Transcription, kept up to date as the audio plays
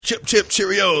Chip, chip,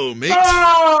 cheerio, mate.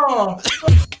 Oh!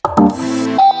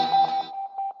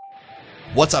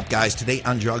 What's up, guys? Today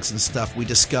on Drugs and Stuff, we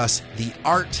discuss the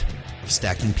art of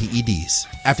stacking PEDs.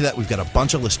 After that, we've got a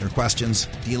bunch of listener questions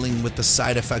dealing with the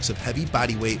side effects of heavy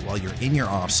body weight while you're in your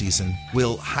off season.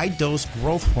 Will high-dose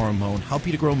growth hormone help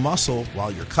you to grow muscle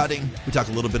while you're cutting? We talk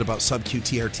a little bit about sub-Q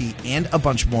TRT and a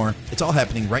bunch more. It's all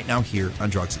happening right now here on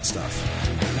Drugs and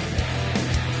Stuff.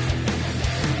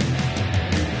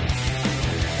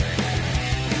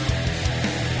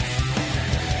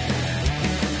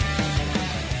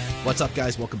 What's up,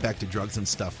 guys? Welcome back to Drugs and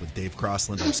Stuff with Dave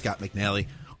Crossland. I'm Scott McNally.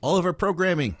 All of our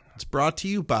programming is brought to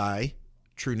you by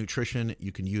True Nutrition.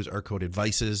 You can use our code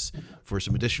ADVICES for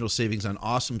some additional savings on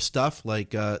awesome stuff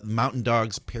like Mountain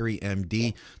Dog's Peri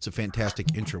MD. It's a fantastic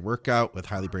intra-workout with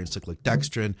highly brain cyclic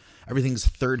dextrin. Everything's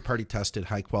third-party tested,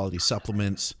 high-quality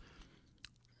supplements.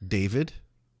 David,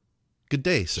 good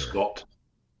day, sir. Scott,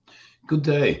 good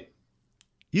day.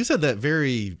 You said that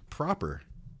very proper.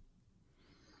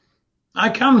 I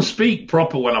can speak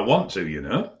proper when I want to, you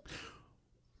know.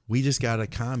 We just got a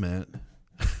comment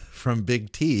from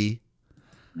Big T.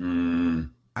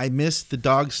 I missed the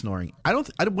dog snoring. I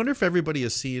wonder if everybody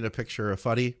is seeing a picture of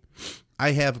Fuddy.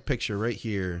 I have a picture right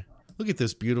here. Look at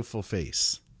this beautiful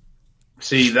face.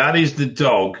 See, that is the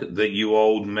dog that you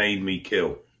old made me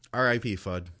kill. R.I.P.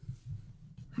 Fudd.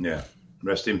 Yeah.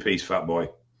 Rest in peace, fat boy.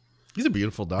 He's a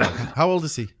beautiful dog. How old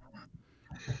is he?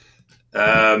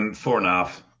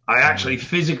 4.5. I actually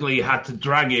physically had to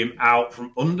drag him out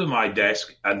from under my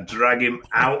desk and drag him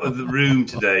out of the room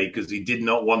today because he did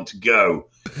not want to go.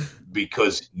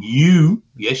 Because you,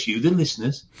 the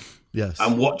listeners, yes,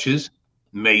 and watchers,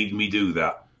 made me do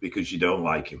that because you don't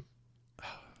like him.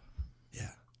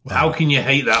 Yeah. Wow. How can you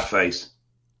hate that face?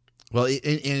 Well,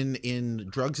 in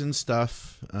Drugs and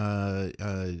Stuff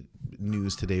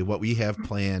news today, what we have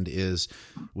planned is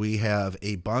we have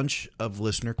a bunch of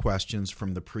listener questions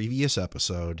from the previous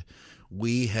episode.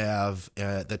 We have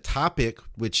the topic,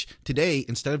 which today,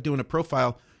 instead of doing a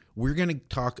profile, we're going to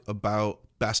talk about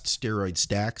best steroid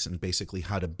stacks and basically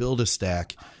how to build a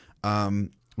stack.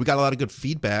 We got a lot of good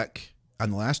feedback on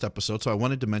the last episode, so I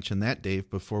wanted to mention that, Dave,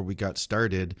 before we got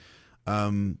started.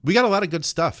 We got a lot of good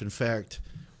stuff. In fact,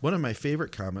 one of my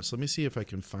favorite comments, let me see if I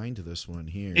can find this one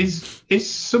here. Is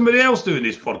somebody else doing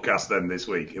this podcast then this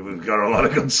week? We've got a lot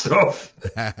of good stuff.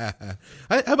 How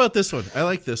about this one? I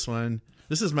like this one.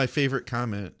 This is my favorite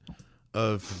comment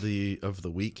of the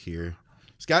week here.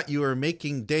 Scott, you are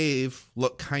making Dave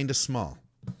look kind of small.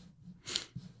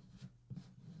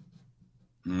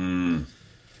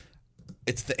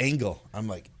 It's the angle. I'm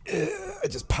like, I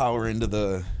just power into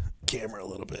the camera a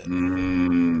little bit.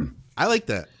 I like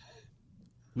that.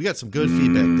 We got some good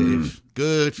feedback, Dave.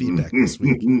 Good feedback this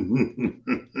week.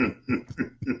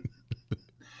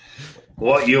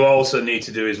 What you also need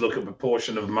to do is look at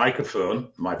proportion of microphone,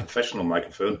 my professional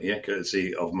microphone,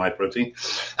 courtesy of MyProtein,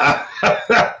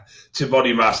 to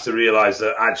body mass to realize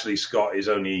that actually Scott is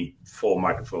only 4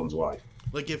 microphones wide.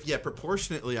 Like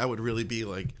proportionately, I would really be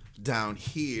like down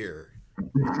here.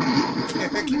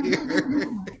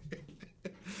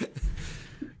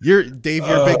 You're a big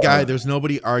guy. There's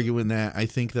nobody arguing that. I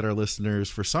think that our listeners,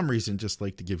 for some reason, just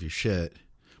like to give you shit.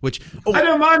 I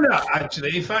don't mind that,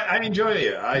 actually. If I enjoy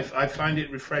it. I find it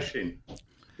refreshing.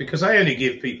 Because I only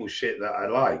give people shit that I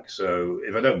like. So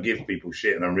if I don't give people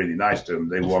shit and I'm really nice to them,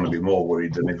 they want to be more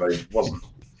worried than if I wasn't.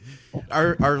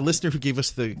 Our listener who gave us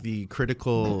the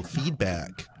critical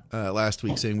feedback last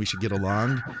week saying we should get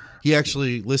along, he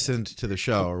actually listened to the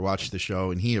show or watched the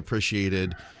show, and he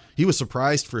appreciated... He was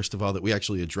surprised, first of all, that we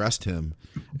actually addressed him,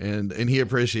 and he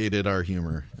appreciated our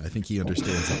humor. I think he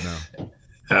understands it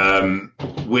now.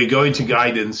 We're going to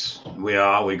guidance.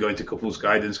 We're going to couples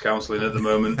guidance counseling at the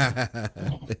moment.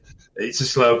 It's a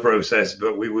slow process,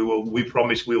 but we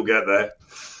promise we'll get there.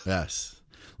 Yes.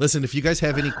 Listen, if you guys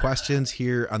have any questions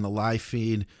here on the live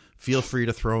feed, feel free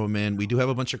to throw them in. We do have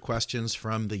a bunch of questions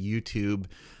from the YouTube,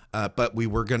 but we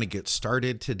were going to get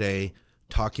started today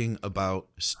talking about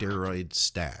steroid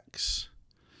stacks.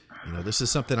 You know, this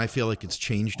is something I feel like it's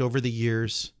changed over the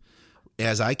years.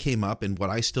 As I came up, and what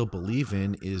I still believe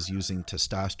in is using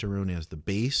testosterone as the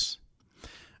base.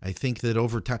 I think that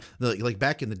over time, like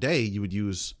back in the day, you would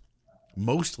use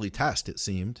mostly test, it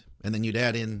seemed, and then you'd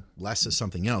add in less of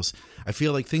something else. I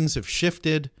feel like things have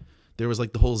shifted. There was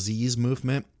like the whole Z's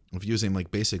movement of using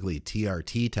like basically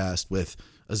TRT test with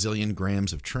a zillion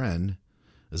grams of tren,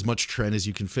 as much tren as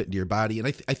you can fit into your body. And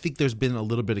I think there's been a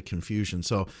little bit of confusion.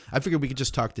 So I figured we could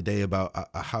just talk today about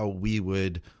how we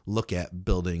would look at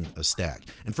building a stack.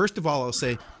 And first of all, I'll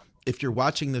say if you're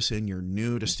watching this and you're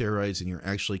new to steroids and you're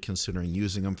actually considering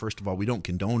using them, first of all, we don't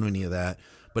condone any of that.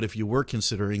 But if you were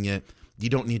considering it, you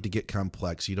don't need to get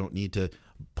complex. You don't need to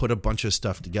put a bunch of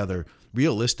stuff together.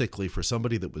 Realistically, for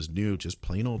somebody that was new, just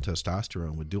plain old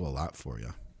testosterone would do a lot for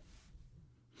you.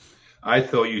 I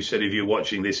thought you said if you're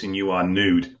watching this and you are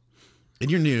nude. And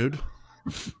you're nude.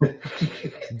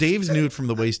 Dave's nude from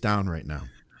the waist down right now.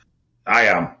 I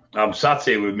am. I'm sat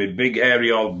here with my big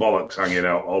hairy old bollocks hanging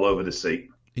out all over the seat.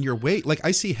 And your weight, like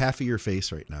I see half of your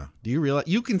face right now. Do you realize?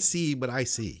 You can see what I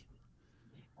see.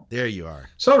 There you are.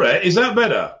 Sorry, is that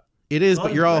better? It is,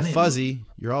 but you're all fuzzy.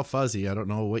 You're all fuzzy. I don't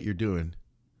know what you're doing.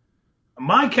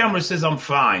 My camera says I'm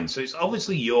fine, so it's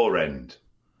obviously your end.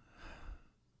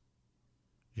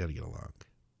 You got to get along.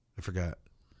 I forgot.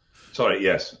 Sorry,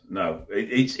 yes. No.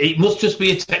 It must just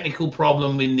be a technical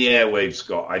problem in the airwaves,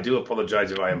 Scott. I do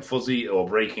apologize if I am fuzzy or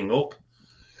breaking up.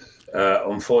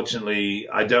 Unfortunately,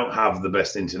 I don't have the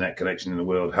best internet connection in the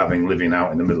world, living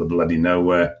out in the middle of bloody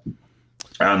nowhere.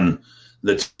 And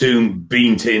the two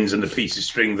bean tins and the piece of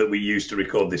string that we used to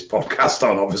record this podcast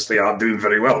on obviously aren't doing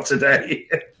very well today.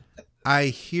 I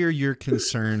hear your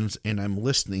concerns, and I'm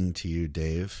listening to you,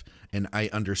 Dave, and I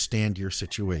understand your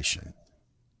situation.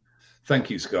 Thank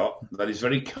you, Scott. That is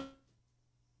very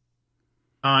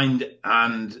kind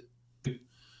and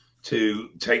to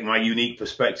take my unique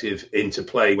perspective into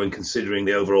play when considering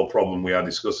the overall problem we are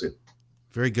discussing.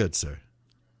 Very good, sir.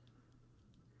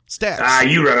 Stats.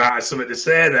 You ran out of something to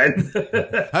say then.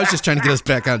 I was just trying to get us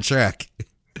back on track.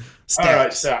 Stats. All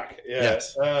right, Stack. Yeah.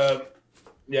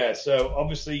 Yes. So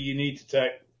obviously you need to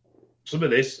take some of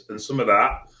this and some of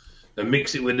that and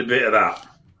mix it with a bit of that.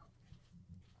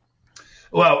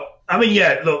 Well, I mean,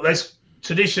 yeah, look,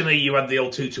 traditionally you had the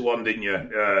old 2-to-1, didn't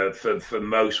you? For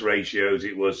most ratios,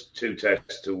 it was 2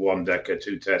 tests to 1 deca,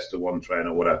 2 tests to 1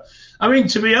 trainer, whatever. I mean,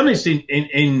 to be honest,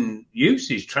 in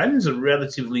usage, Tren's a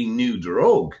relatively new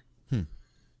drug.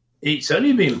 It's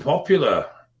only been popular,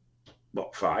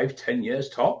 5-10 years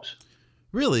tops?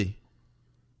 Really?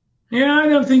 Yeah, I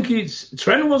don't think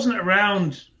Tren wasn't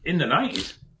around in the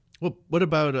 90s. Well, what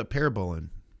about Parabolin?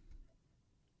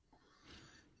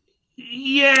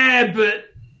 Yeah, but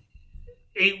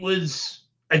it was,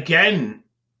 again,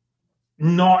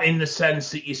 not in the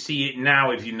sense that you see it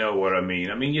now, if you know what I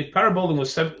mean. I mean, your Parabolin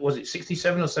was it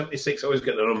 67 or 76? I always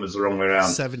get the numbers the wrong way around.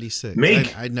 76.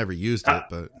 Mig, I'd never used it,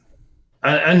 but...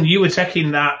 And you were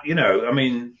taking that, I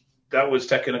mean, that was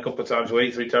taken a couple of times a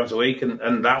week, 3 times a week,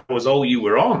 and that was all you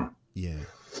were on. Yeah.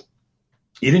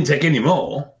 You didn't take any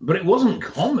more, but it wasn't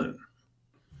common.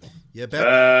 Yeah, back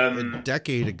a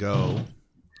decade ago,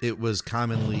 it was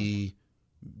commonly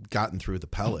gotten through the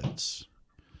pellets.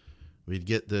 We'd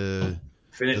get the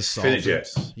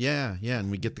solvents. Yeah, and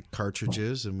we'd get the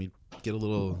cartridges, and we'd get a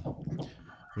little, what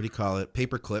do you call it,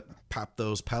 paper clip, pop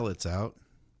those pellets out,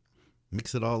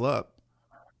 mix it all up,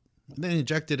 and then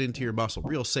inject it into your muscle,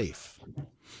 real safe.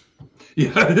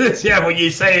 Yeah, when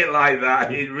you say it like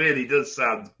that, it really does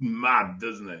sound mad,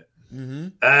 doesn't it?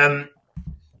 Mm-hmm.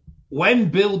 When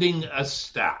building a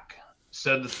stack,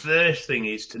 so the first thing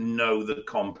is to know the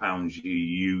compounds you're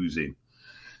using.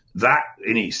 That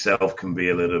in itself can be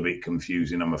a little bit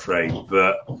confusing, I'm afraid.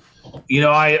 But,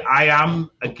 I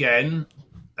am, again,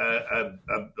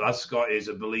 as Scott is,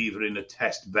 a believer in a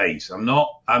test base. I'm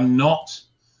not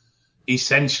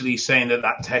essentially saying that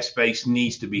test base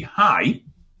needs to be high.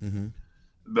 Mm-hmm.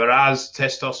 But as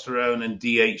testosterone and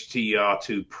DHT are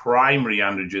 2 primary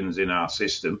androgens in our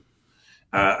system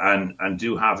and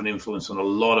do have an influence on a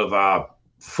lot of our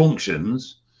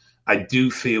functions, I do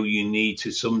feel you need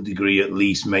to some degree at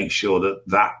least make sure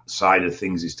that side of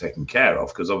things is taken care of,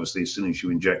 because obviously as soon as you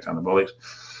inject anabolics,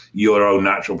 your own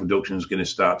natural production is going to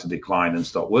start to decline and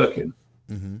stop working.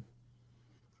 Mm-hmm.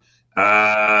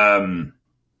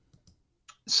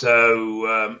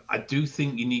 So I do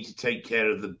think you need to take care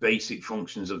of the basic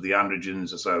functions of the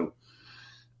androgens. So,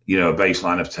 a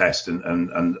baseline of test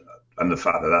and the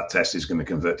fact that test is going to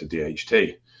convert to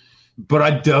DHT. But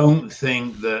I don't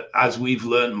think that as we've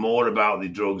learned more about the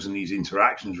drugs and these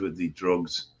interactions with the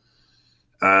drugs,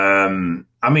 I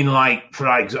mean, like for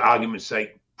argument's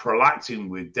sake, prolactin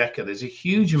with DECA, there's a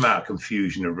huge amount of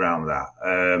confusion around that.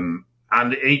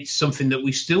 And it's something that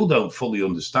we still don't fully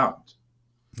understand.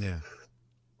 Yeah.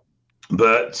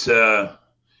 But,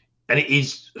 and it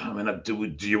is, I mean,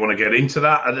 do you want to get into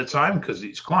that at the time? Because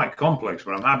it's quite complex,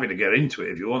 but I'm happy to get into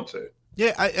it if you want to.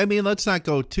 Yeah, I mean, let's not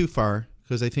go too far,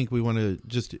 because I think we want to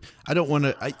just, I don't want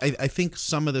to, I think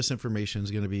some of this information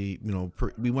is going to be,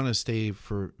 we want to stay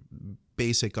for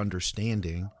basic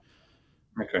understanding.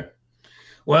 Okay.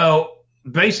 Well,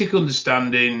 basic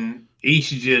understanding,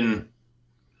 estrogen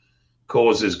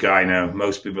causes gyno.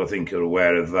 Most people I think are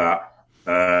aware of that.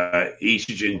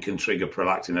 Estrogen can trigger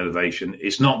prolactin elevation.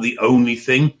 It's not the only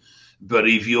thing, but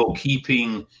if you're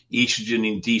keeping estrogen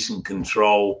in decent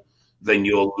control, then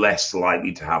you're less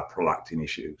likely to have prolactin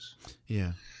issues.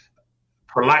 Yeah.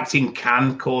 Prolactin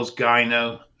can cause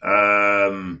gyno.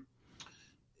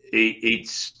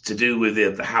 It's to do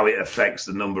with how it affects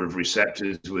the number of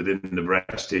receptors within the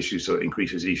breast tissue. So it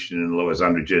increases estrogen and lowers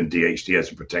androgen. DHT has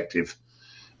a protective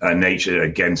nature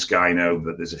against gyno,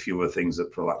 but there's a few other things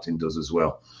that prolactin does as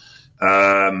well.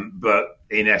 But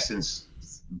in essence,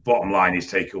 bottom line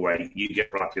is takeaway. You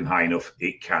get prolactin high enough,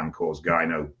 it can cause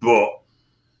gyno. But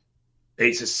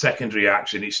it's a secondary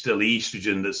action. It's still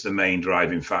estrogen that's the main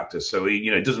driving factor. So,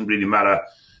 it doesn't really matter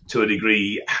to a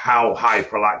degree how high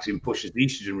prolactin pushes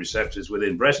estrogen receptors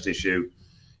within breast tissue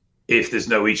if there's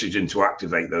no estrogen to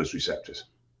activate those receptors.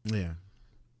 Yeah.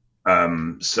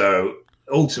 So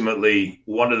ultimately,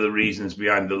 one of the reasons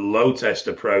behind the low test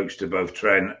approach to both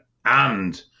Tren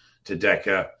and to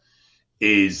DECA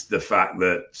is the fact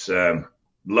that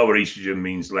lower estrogen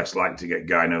means less likely to get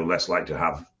gyno, less likely to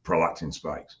have prolactin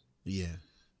spikes. Yeah.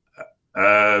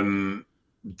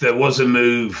 There was a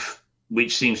move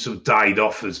which seems to have died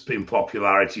off as in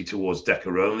popularity towards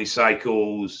DECA-only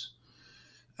cycles.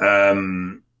 A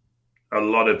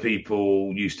lot of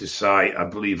people used to cite, I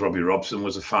believe Robbie Robson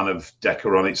was a fan of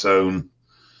DECA on its own.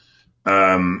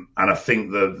 And I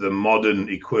think the modern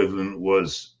equivalent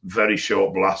was very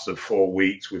short blasts of 4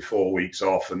 weeks with 4 weeks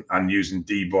off and using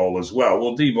D-bol as well.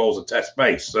 Well, D-bol's a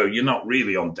test-based, so you're not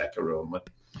really on DECA only.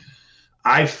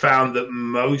 I've found that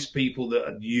most people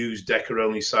that use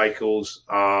DECA-only cycles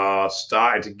are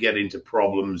starting to get into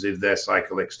problems if their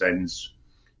cycle extends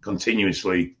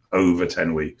continuously over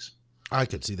 10 weeks. I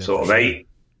could see that. Sort of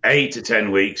 8 to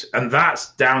 10 weeks. And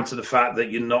that's down to the fact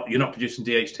that you're not producing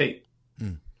DHT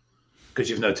because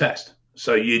you've no test.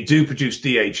 So you do produce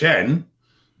DHN,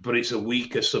 but it's a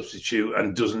weaker substitute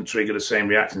and doesn't trigger the same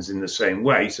reactions in the same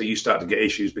way. So you start to get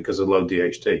issues because of low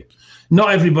DHT.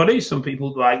 Not everybody. Some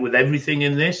people, like with everything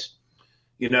in this,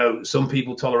 some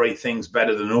people tolerate things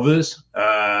better than others.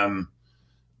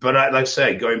 But like I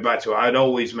say, going back to it, I'd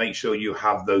always make sure you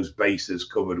have those bases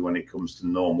covered when it comes to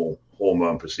normal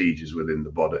hormone procedures within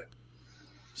the body.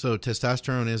 So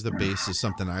testosterone is the base is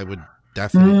something I would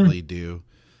definitely do.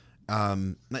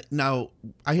 Now,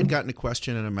 I had gotten a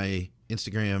question in my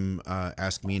Instagram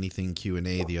Ask Me Anything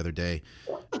Q&A the other day,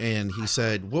 and he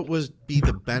said, what would be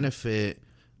the benefit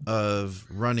of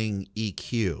running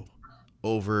EQ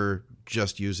over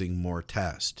just using more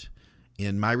test?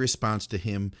 And my response to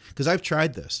him, because I've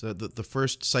tried this, the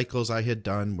first cycles I had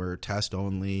done were test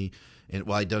only, and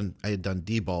I had done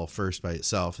D-bol first by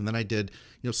itself, and then I did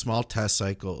small test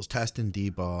cycles, test and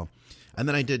D-bol, and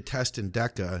then I did test and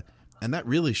DECA, and that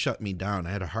really shut me down. I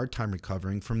had a hard time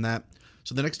recovering from that.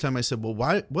 So the next time I said, well,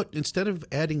 what instead of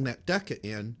adding that DECA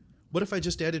in, what if I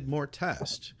just added more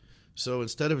test? So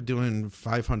instead of doing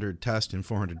 500 test and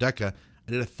 400 DECA,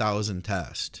 I did 1,000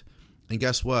 test. And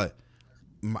guess what?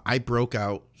 I broke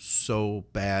out so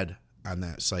bad on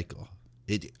that cycle.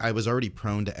 I was already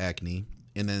prone to acne.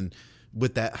 And then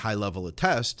with that high level of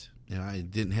test, I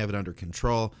didn't have it under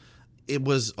control. It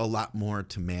was a lot more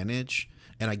to manage.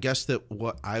 And I guess that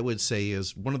what I would say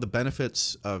is one of the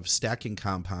benefits of stacking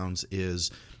compounds is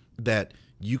that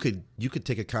you could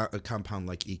take a compound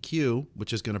like EQ,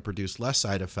 which is going to produce less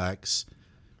side effects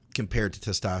compared to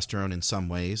testosterone in some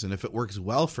ways. And if it works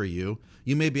well for you,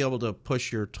 you may be able to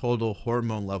push your total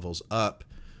hormone levels up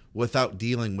without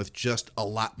dealing with just a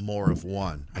lot more of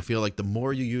one. I feel like the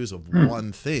more you use of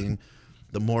one thing,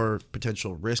 the more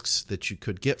potential risks that you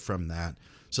could get from that.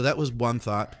 So that was one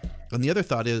thought. And the other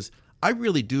thought is, I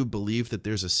really do believe that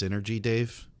there's a synergy,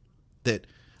 Dave, that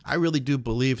I really do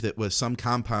believe that with some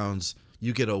compounds,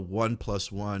 you get a 1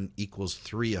 + 1 =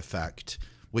 3 effect,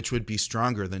 which would be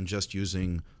stronger than just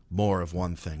using more of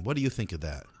one thing. What do you think of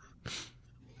that?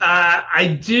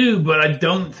 I do, but I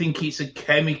don't think it's a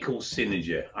chemical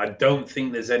synergy. I don't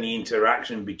think there's any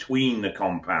interaction between the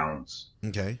compounds.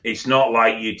 Okay. It's not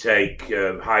like you take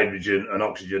hydrogen and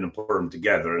oxygen and put them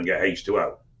together and get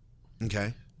H2O.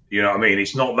 Okay. You know what I mean?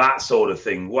 It's not that sort of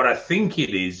thing. What I think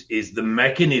it is the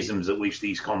mechanisms at which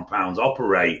these compounds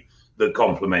operate that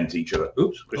complement each other.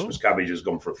 Oops, Christmas cabbage has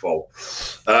gone for a fall.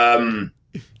 I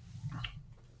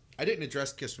didn't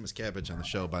address Christmas cabbage on the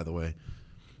show, by the way.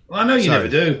 Well, I know you never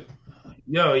do.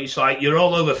 It's like you're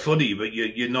all over footy, but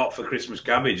you're not for Christmas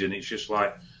cabbage. And it's just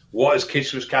like, what has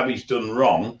Christmas cabbage done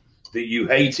wrong that you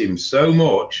hate him so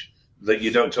much that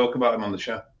you don't talk about him on the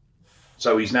show?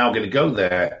 So he's now going to go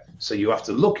there. So you have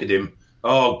to look at him.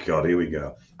 Oh, God, here we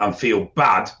go. And feel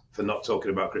bad for not talking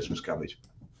about Christmas cabbage.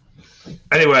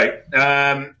 Anyway,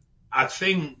 I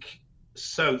think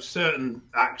so. Certain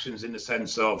actions, in the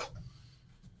sense of,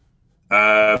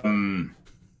 for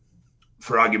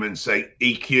argument's sake,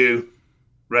 EQ,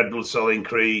 red blood cell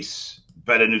increase,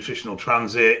 better nutritional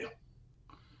transit,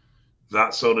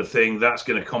 that sort of thing, that's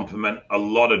going to complement a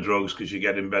lot of drugs because you're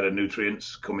getting better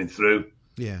nutrients coming through.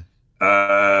 Yeah.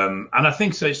 And I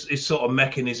think so. It's sort of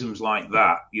mechanisms like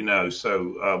that, you know.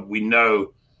 So we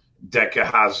know DECA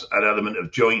has an element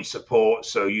of joint support.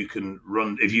 So you can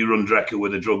run, if you run DECA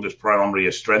with a drug that's primarily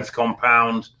a strength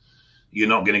compound, you're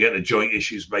not going to get the joint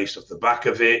issues based off the back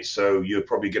of it. So you're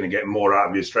probably going to get more out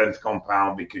of your strength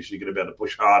compound because you're going to be able to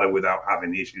push harder without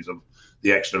having the issues of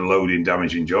the extra loading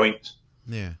damaging joints.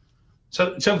 Yeah.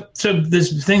 So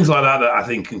there's things like that I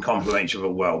think can complement each other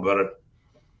well. But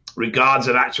regards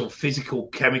an actual physical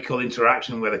chemical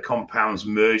interaction where the compounds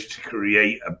merge to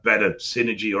create a better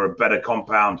synergy or a better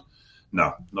compound,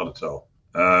 no, not at all.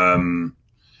 One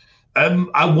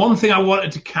thing I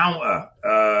wanted to counter,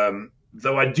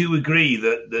 though I do agree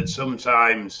that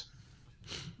sometimes,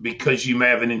 because you may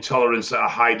have an intolerance at a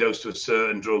high dose to a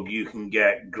certain drug, you can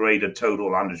get greater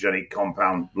total androgenic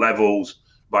compound levels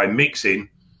by mixing.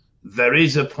 There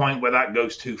is a point where that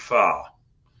goes too far.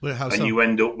 Well, how and so? you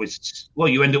end up with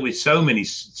so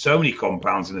many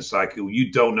compounds in a cycle,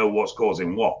 you don't know what's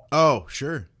causing what. Oh,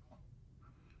 sure.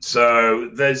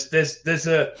 So there's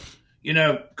a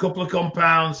couple of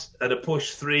compounds at a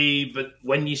push 3, but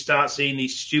when you start seeing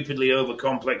these stupidly over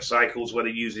complex cycles where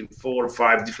they're using 4 or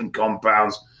 5 different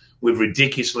compounds with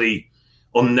ridiculously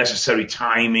unnecessary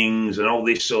timings and all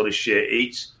this sort of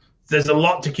shit, there's a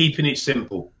lot to keeping it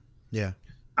simple. Yeah.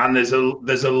 And there's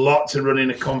a lot to running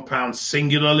a compound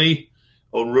singularly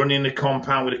or running a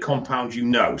compound with a compound you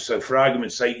know. So for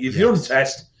argument's sake, if you're on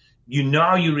test, you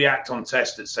know you react on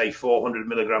test at, say, 400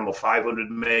 milligram or 500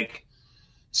 meg.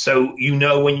 So you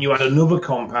know when you add another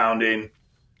compound in,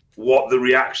 what the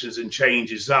reactions and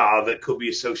changes are that could be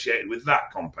associated with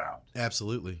that compound.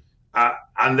 Absolutely.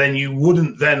 And then you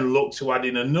wouldn't then look to add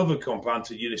in another compound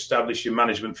till you'd establish your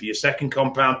management for your second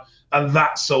compound and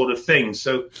that sort of thing.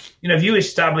 So, if you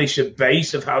establish a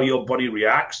base of how your body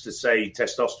reacts to, say,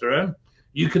 testosterone,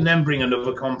 you can then bring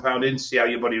another compound in, see how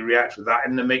your body reacts with that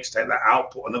in the mix, take that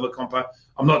out, put another compound.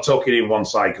 I'm not talking in one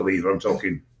cycle either. I'm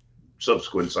talking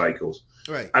subsequent cycles.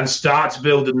 Right. And start to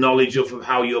build a knowledge of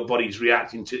how your body's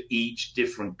reacting to each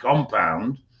different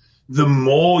compound. The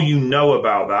more you know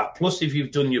about that, plus if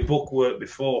you've done your book work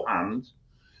beforehand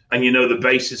and you know the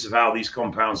basis of how these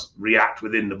compounds react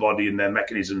within the body and their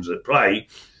mechanisms at play,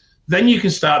 then you can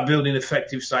start building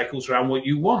effective cycles around what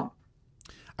you want.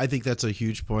 I think that's a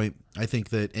huge point. I think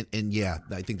that, and yeah,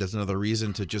 I think that's another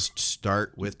reason to just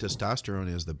start with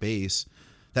testosterone as the base.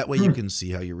 That way you can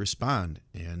see how you respond.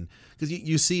 And because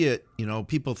you see it,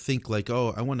 people think like,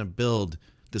 oh, I want to build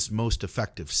this most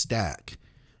effective stack.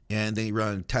 And they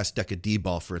run test DECA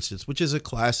D-ball, for instance, which is a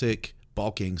classic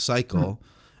bulking cycle.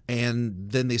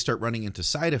 And then they start running into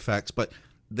side effects, but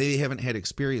they haven't had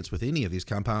experience with any of these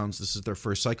compounds. This is their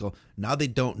first cycle. Now they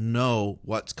don't know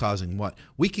what's causing what.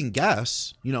 We can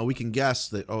guess,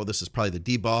 that, oh, this is probably the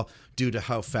D-ball due to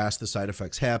how fast the side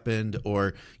effects happened,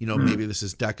 or, maybe this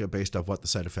is DECA based off what the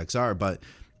side effects are, but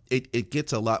it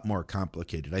gets a lot more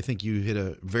complicated. I think you hit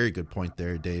a very good point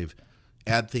there, Dave.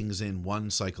 Add things in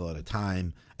one cycle at a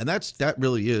time. And that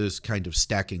really is kind of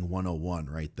stacking 101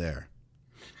 right there.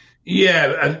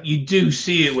 Yeah, and you do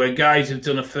see it where guys have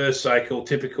done a first cycle,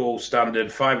 typical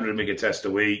standard 500 mega test a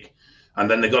week, and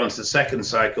then they got into the second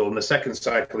cycle, and the second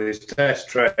cycle is test,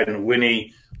 trend,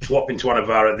 Winnie, swap into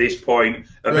Anavar at this point,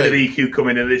 a bit of EQ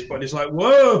coming in at this point. It's like,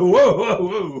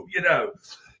 whoa,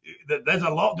 there's a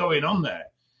lot going on there.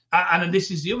 And this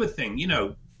is the other thing,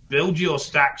 build your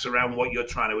stacks around what you're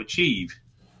trying to achieve.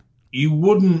 You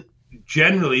wouldn't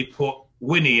generally put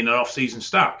Winnie in an off-season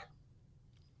stack.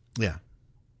 Yeah.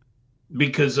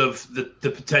 Because of the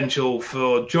potential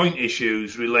for joint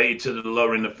issues related to the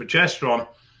lowering of progesterone.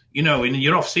 In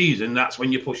your off-season, that's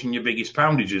when you're pushing your biggest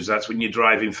poundages. That's when you're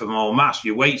driving for more mass.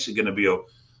 Your weights are going to be up.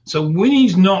 So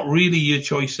Winnie's not really your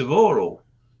choice of oral.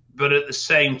 But at the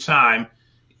same time,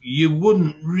 you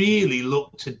wouldn't really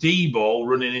look to D-ball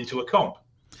running into a comp.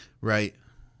 Right.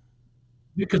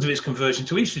 Because of its conversion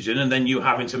to estrogen, and then you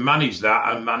having to manage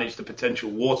that and manage the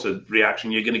potential water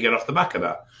reaction you're going to get off the back of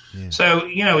that. Yeah. So,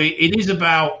 it is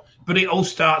about, but it all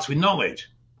starts with knowledge.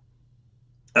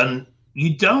 And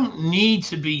you don't need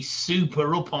to be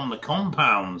super up on the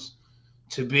compounds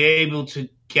to be able to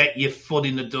get your foot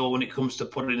in the door when it comes to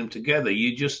putting them together.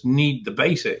 You just need the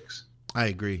basics. I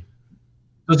agree.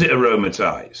 Does it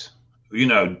aromatize? You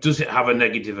know, does it have a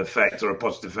negative effect or a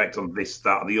positive effect on this,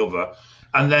 that, or the other?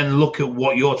 And then look at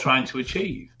what you're trying to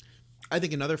achieve. I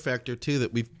think another factor too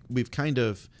that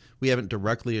we haven't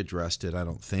directly addressed it, I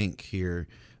don't think here,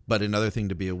 but another thing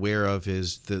to be aware of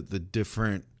is the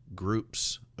different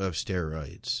groups of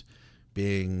steroids,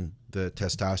 being the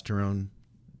testosterone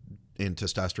and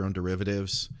testosterone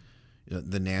derivatives,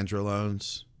 the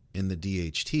nandrolones, and the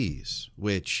DHTs,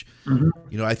 which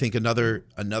I think another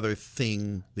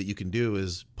thing that you can do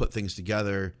is put things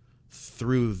together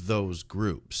through those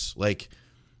groups. Like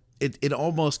it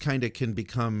almost kind of can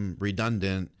become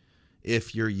redundant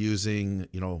if you're using,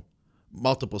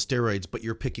 multiple steroids, but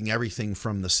you're picking everything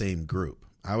from the same group.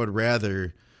 I would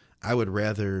rather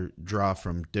draw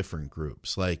from different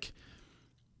groups. Like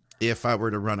if I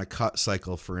were to run a cut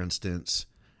cycle, for instance,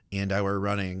 and I were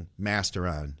running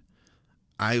Masteron,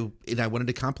 I wanted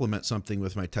to complement something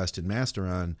with my tested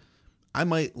Masteron, I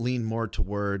might lean more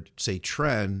toward, say,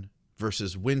 Tren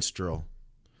versus Winstrol,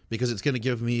 because it's going to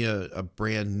give me a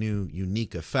brand new,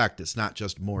 unique effect. It's not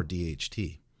just more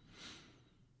DHT.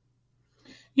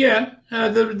 Yeah,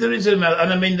 there is and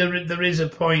I mean there is a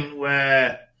point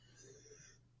where,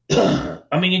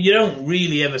 I mean, you don't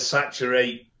really ever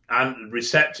saturate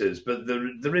receptors, but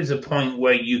there is a point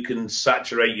where you can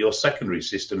saturate your secondary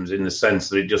systems in the sense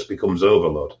that it just becomes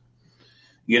overload.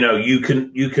 You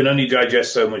can only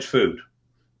digest so much food.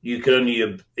 You can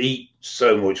only eat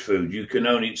so much food.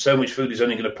 So much food is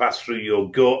only going to pass through your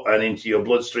gut and into your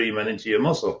bloodstream and into your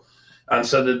muscle. And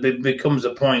so there becomes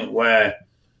a point where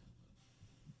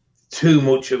too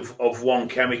much of one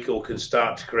chemical can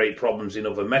start to create problems in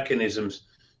other mechanisms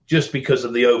just because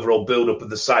of the overall buildup of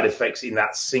the side effects in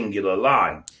that singular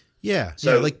line. Yeah.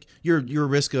 So like your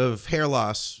risk of hair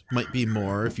loss might be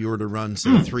more if you were to run,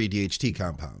 say, 3 DHT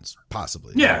compounds,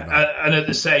 possibly. Yeah. And at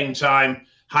the same time,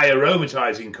 high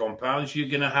aromatizing compounds, you're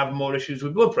going to have more issues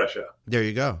with blood pressure. There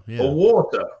you go. Yeah. Or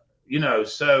water,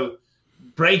 so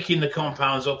breaking the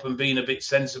compounds up and being a bit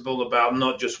sensible about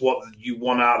not just what you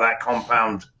want out of that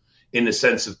compound in the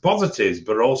sense of positives,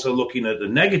 but also looking at the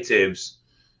negatives.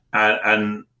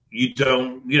 And you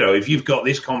don't, if you've got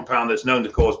this compound that's known to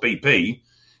cause BP,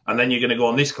 and then you're going to go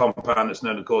on this compound that's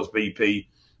known to cause BP,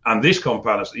 and this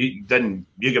compound, then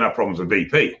you're going to have problems with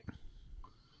BP.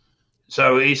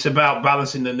 So it's about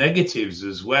balancing the negatives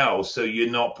as well, so you're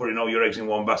not putting all your eggs in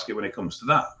one basket when it comes to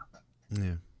that.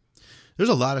 Yeah. There's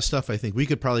a lot of stuff. I think we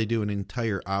could probably do an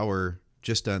entire hour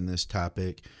just on this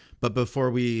topic. But before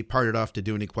we parted off to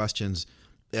do any questions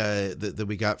that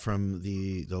we got from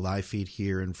the live feed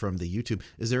here and from the YouTube,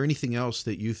 is there anything else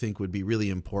that you think would be really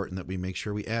important that we make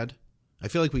sure we add? I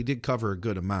feel like we did cover a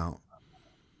good amount.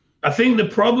 I think the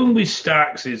problem with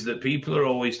stacks is that people are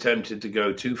always tempted to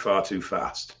go too far too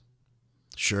fast.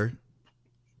 Sure.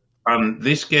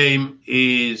 This game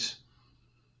is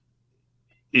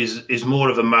more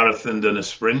of a marathon than a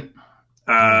sprint.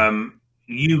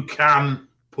 You can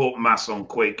put mass on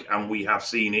quick, and we have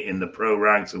seen it in the pro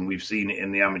ranks and we've seen it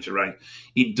in the amateur ranks.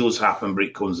 It does happen, but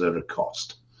it comes at a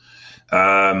cost.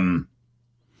 And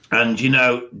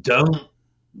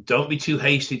don't be too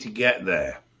hasty to get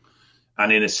there.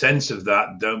 And in a sense of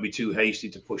that, don't be too hasty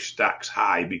to push stacks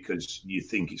high because you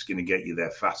think it's going to get you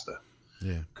there faster.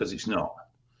 Yeah. Because it's not.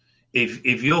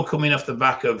 If you're coming off the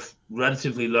back of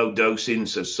relatively low dosing,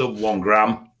 so sub 1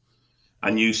 gram,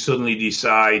 and you suddenly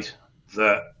decide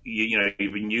that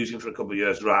you've been using for a couple of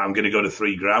years, right, I'm going to go to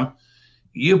 3 gram,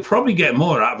 you'll probably get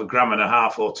more out of 1.5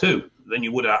 grams or 2 than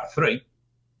you would out of 3,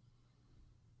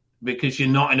 because you're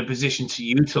not in a position to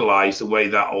utilize the way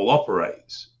that all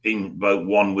operates, in both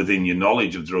 1, within your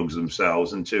knowledge of drugs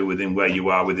themselves, and 2, within where you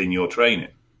are within your training.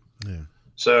 Yeah.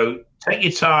 So take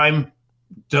your time.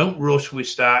 Don't rush with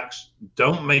stacks.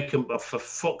 Don't make them, for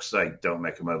fuck's sake, don't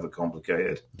make them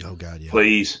overcomplicated. Oh, God, yeah.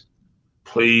 Please.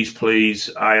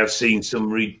 I have seen some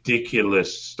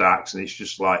ridiculous stacks, and it's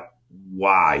just like,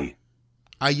 why?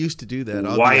 I used to do that.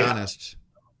 I'll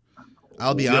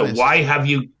be honest. Why have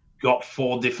you got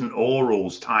 4 different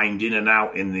orals timed in and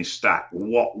out in this stack?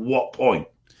 What point?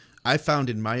 I found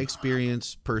in my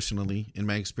experience personally, in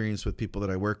my experience with people that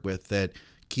I work with, that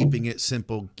keeping it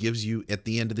simple gives you, at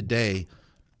the end of the day,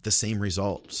 the same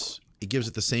results. It gives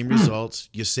it the same results.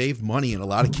 You save money in a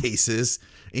lot of cases,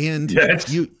 and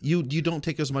yes. you don't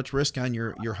take as much risk on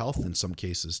your health in some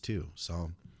cases too.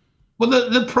 So, well,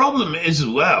 the problem is as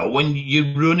well when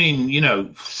you're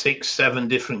running 6, 7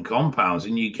 different compounds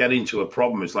and you get into a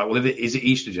problem. It's like, well, is it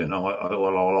estrogen?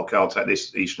 Okay, I'll take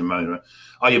this estrogen management.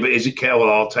 Oh yeah, but is it K? Well,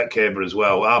 I'll take Cabra as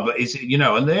well. But is it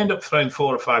and they end up throwing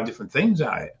 4 or 5 different things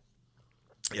at it.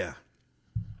 Yeah.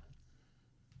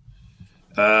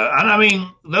 And I mean,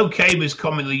 though CABE is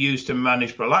commonly used to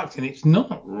manage prolactin, it's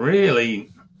not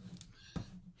really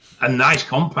a nice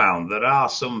compound. There are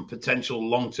some potential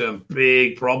long-term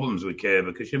big problems with CABE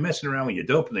because you're messing around with your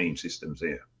dopamine systems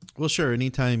here. Well, sure.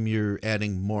 Anytime you're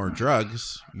adding more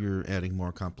drugs, you're adding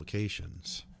more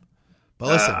complications. But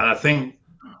listen, and I think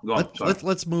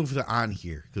let's move on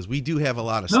here because we do have a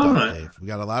lot of stuff, Dave. We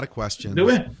got a lot of questions. Do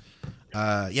we?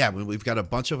 Yeah, we've got a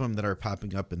bunch of them that are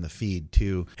popping up in the feed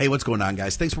too. Hey, what's going on,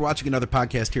 guys? Thanks for watching another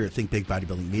podcast here at Think Big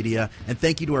Bodybuilding Media. And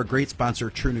thank you to our great sponsor,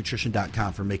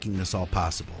 TrueNutrition.com, for making this all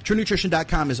possible.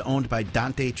 TrueNutrition.com is owned by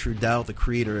Dante Trudell, the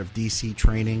creator of DC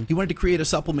Training. He wanted to create a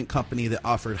supplement company that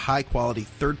offered high-quality,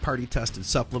 third-party tested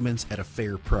supplements at a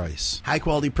fair price.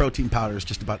 High-quality protein powders,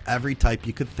 just about every type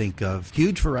you could think of.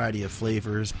 Huge variety of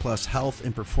flavors, plus health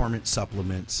and performance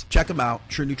supplements. Check them out,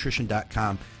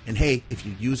 TrueNutrition.com. And hey, if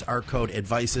you use our code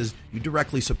ADVICES, you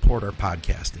directly support our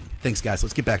podcasting. Thanks, guys.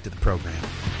 Let's get back to the program.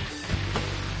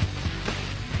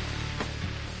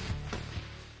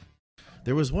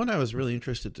 There was one I was really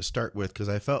interested to start with because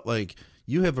I felt like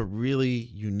you have a really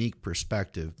unique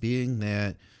perspective, being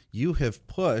that you have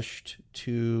pushed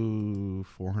to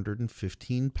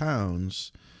 415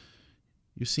 pounds.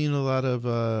 You've seen a lot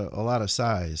of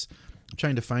size. I'm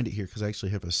trying to find it here because I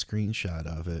actually have a screenshot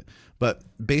of it. But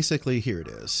basically, here it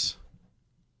is.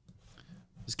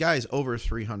 This guy's over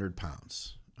 300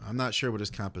 pounds. I'm not sure what his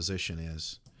composition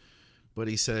is, but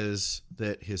he says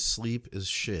that his sleep is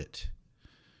shit.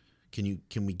 Can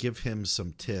we give him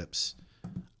some tips?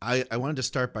 I wanted to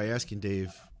start by asking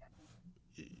Dave,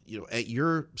 at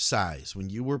your size, when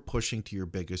you were pushing to your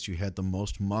biggest, you had the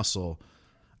most muscle.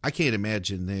 I can't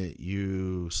imagine that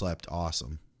you slept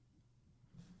awesome.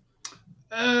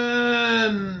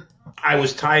 I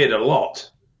was tired a lot.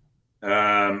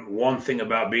 One thing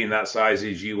about being that size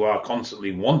is you are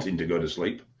constantly wanting to go to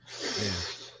sleep.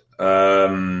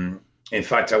 Yeah. In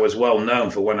fact, I was well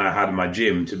known for when I had my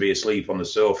gym to be asleep on the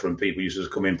sofa and people used to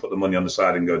come in, put the money on the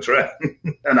side and go train.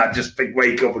 And I'd just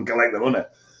wake up and collect the money.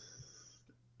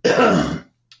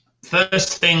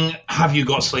 First thing, have you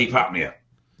got sleep apnea?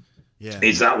 Yeah.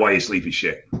 Is that why your sleep is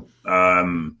shit?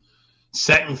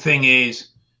 Second thing is,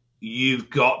 you've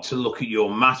got to look at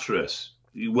your mattress.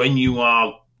 When you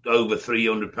are over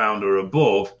 300 pounds or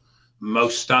above,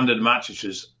 most standard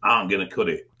mattresses aren't going to cut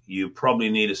it. You probably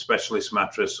need a specialist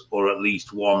mattress or at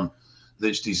least one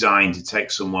that's designed to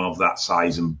take someone of that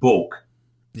size and bulk.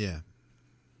 Yeah.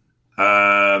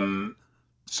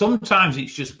 Sometimes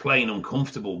it's just plain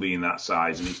uncomfortable being that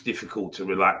size and it's difficult to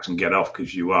relax and get off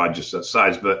because you are just that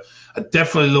size. But I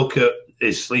definitely look at,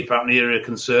 is sleep apnea a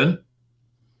concern?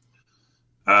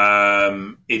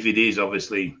 If it is,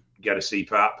 obviously get a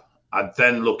CPAP. I'd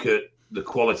then look at the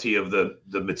quality of the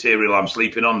material I'm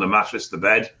sleeping on, the mattress, the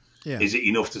bed. Yeah. Is it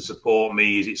enough to support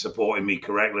me? Is it supporting me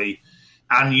correctly?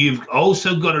 And you've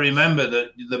also got to remember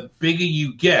that the bigger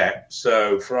you get,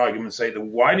 so for argument's sake, the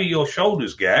wider your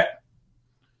shoulders get,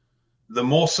 the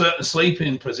more certain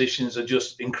sleeping positions are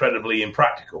just incredibly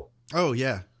impractical. Oh,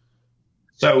 yeah.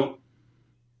 So,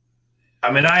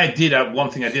 I mean,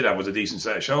 one thing I did have was a decent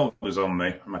set of shoulders on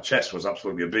me. My chest was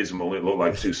absolutely abysmal. It looked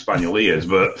like two spaniel ears.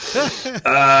 But,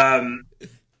 and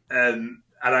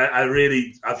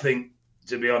I think,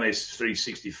 to be honest,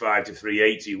 365 to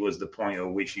 380 was the point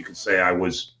at which you could say I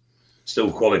was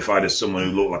still qualified as someone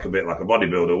who looked like a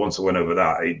bodybuilder. Once I went over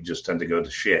that, it just tended to go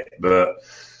to shit. But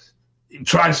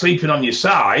try sleeping on your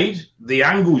side, the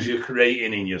angles you're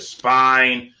creating in your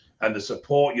spine, and the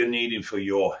support you're needing for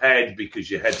your head, because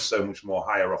your head's so much more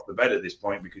higher off the bed at this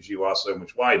point because you are so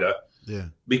much wider,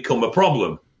 become a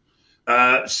problem.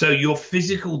 So your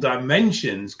physical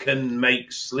dimensions can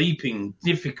make sleeping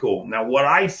difficult. Now, what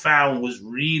I found was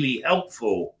really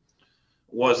helpful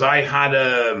was I had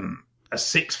a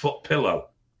 6-foot pillow.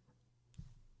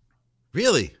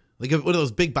 Really? Like one of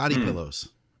those big body pillows?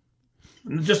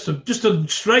 Just a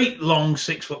straight, long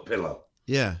 6-foot pillow.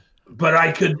 Yeah. But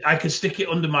I could stick it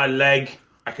under my leg.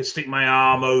 I could stick my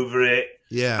arm over it.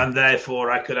 Yeah. And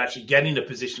therefore, I could actually get in a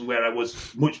position where I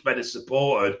was much better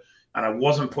supported and I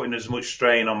wasn't putting as much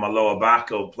strain on my lower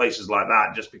back or places like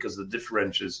that just because of the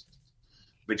differences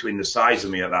between the size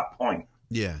of me at that point.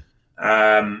 Yeah.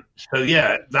 So,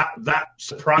 yeah, that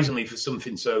surprisingly for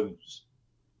something so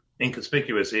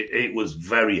inconspicuous, it was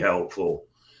very helpful.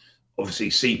 Obviously,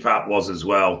 CPAP was as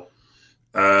well.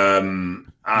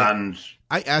 And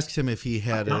I asked him if he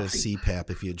had a CPAP,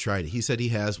 if he had tried it. He said he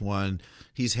has one.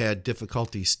 He's had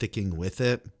difficulty sticking with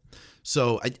it.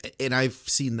 So, I've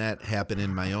seen that happen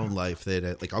in my own life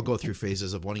that I'll go through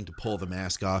phases of wanting to pull the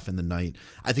mask off in the night.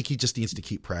 I think he just needs to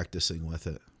keep practicing with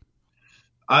it.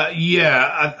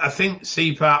 I think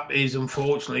CPAP is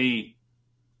unfortunately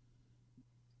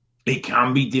It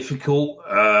can be difficult.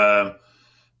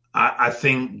 I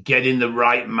think getting the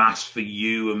right mask for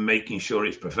you and making sure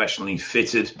it's professionally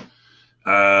fitted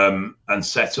and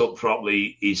set up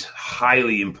properly is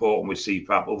highly important with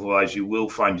CPAP. Otherwise, you will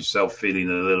find yourself feeling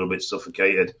a little bit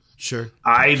suffocated. Sure.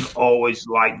 I've always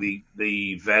liked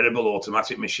the variable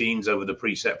automatic machines over the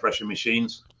preset pressure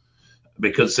machines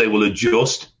because they will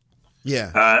adjust.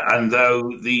 Yeah. And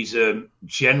though these are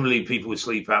generally people with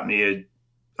sleep apnea,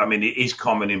 I mean, it is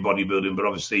common in bodybuilding, but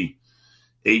obviously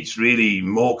it's really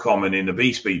more common in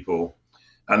obese people.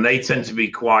 And they tend to be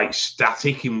quite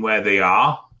static in where they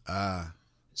are.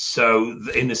 So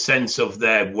in the sense of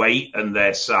their weight and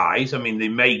their size, I mean, they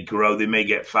may grow, they may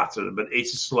get fatter, but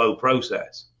it's a slow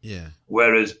process. Yeah.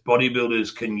 Whereas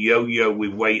bodybuilders can yo-yo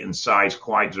with weight and size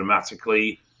quite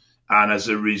dramatically. And as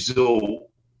a result,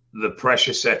 the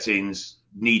pressure settings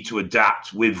need to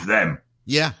adapt with them.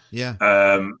 Yeah, yeah.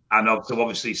 And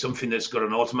obviously something that's got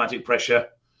an automatic pressure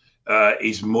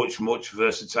is much, much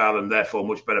versatile and therefore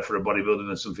much better for a bodybuilder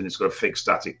than something that's got a fixed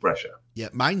static pressure. Yeah,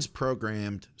 mine's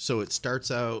programmed so it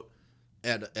starts out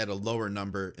at a lower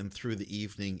number and through the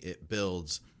evening it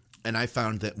builds. And I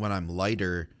found that when I'm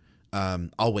lighter,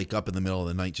 I'll wake up in the middle of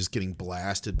the night just getting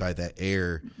blasted by that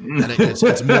air. And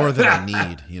it's more than I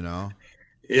need, you know?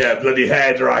 Yeah, bloody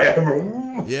hair dryer.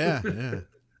 Yeah, yeah.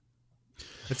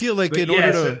 I feel like in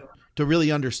order to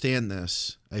really understand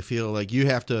this, I feel like you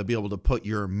have to be able to put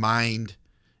your mind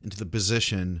into the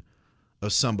position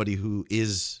of somebody who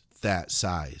is that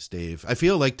size, Dave. I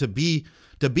feel like to be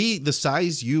the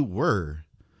size you were,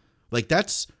 like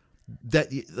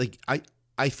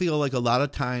I feel like a lot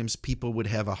of times people would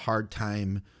have a hard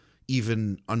time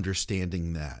even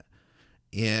understanding that.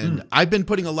 And I've been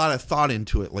putting a lot of thought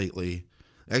into it lately.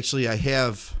 Actually, I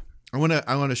want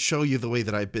to show you the way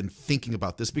that I've been thinking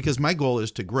about this because my goal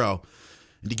is to grow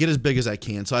and to get as big as I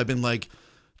can. So I've been like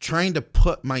trying to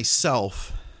put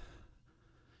myself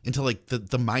into like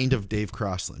the mind of Dave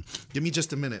Crossland. Give me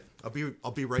just a minute.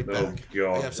 I'll be right back.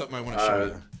 God. I have something I want to show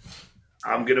you.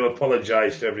 I'm going to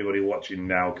apologize to everybody watching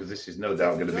now because this is no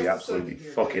doubt going to be absolutely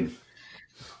fucking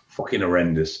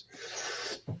horrendous.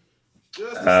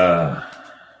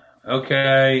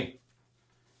 Okay.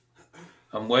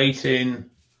 I'm waiting.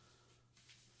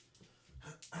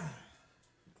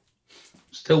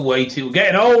 Still waiting. We're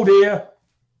getting old here.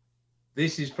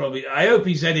 This is probably... I hope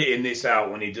he's editing this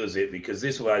out when he does it because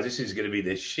this is going to be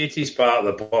the shittest part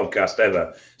of the podcast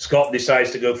ever. Scott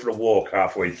decides to go for a walk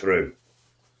halfway through.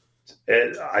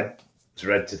 I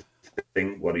dread to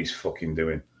think what he's fucking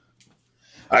doing.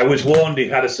 I was warned he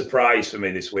had a surprise for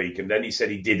me this week, and then he said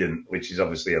he didn't, which is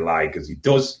obviously a lie because he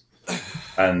does.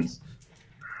 And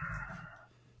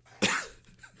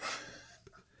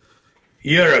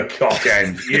you're a cock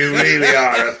end. You really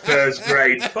are a first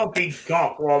grade fucking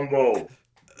cock womble.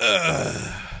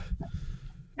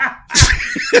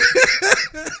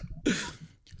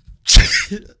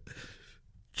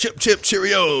 Chip, chip,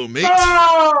 cheerio, mate.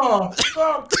 Oh,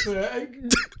 fuck's sake.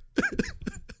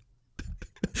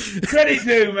 Credit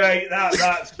due, mate.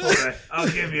 That's funny. I'll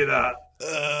give you that.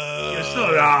 You're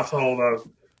still an asshole, though.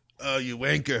 Oh, you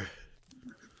wanker.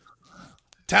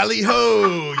 Tally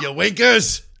ho, you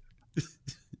wankers.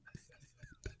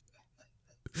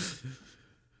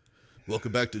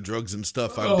 Welcome back to Drugs and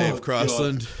Stuff. I'm Dave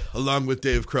Crossland, along with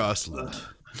Dave Crossland.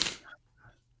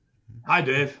 Hi,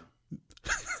 Dave.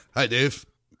 Hi, Dave.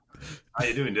 How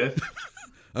you doing, Dave?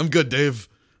 I'm good, Dave.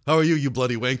 How are you, you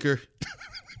bloody wanker?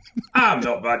 I'm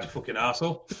not bad, you fucking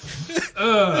asshole.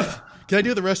 Can I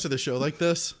do the rest of the show like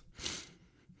this?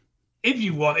 If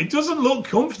you want. It doesn't look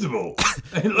comfortable.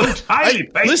 It looks highly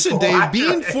painful. Listen, Dave,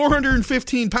 being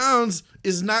 415 pounds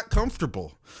is not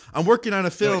comfortable. I'm working on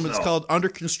a film. It's called Under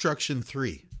Construction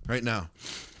 3 right now.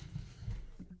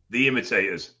 The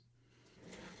Imitators.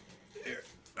 Here,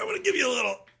 I'm going to give you a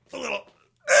little.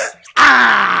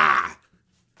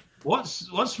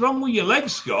 What's wrong with your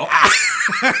legs, Scott?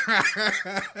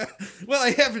 Well,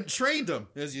 I haven't trained them,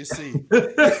 as you see.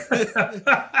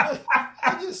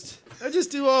 I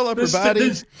just do all upper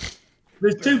body.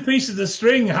 There's two pieces of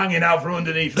string hanging out from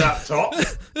underneath that top.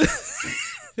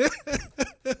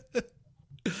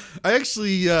 I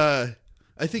actually, I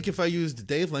think if I used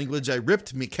Dave language, I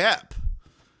ripped me cap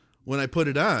when I put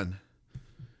it on.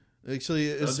 Actually,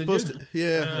 it's supposed to.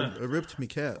 Yeah, I ripped me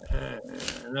cap.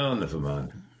 No, never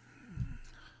mind.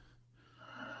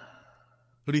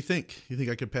 What do you think? You think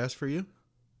I could pass for you?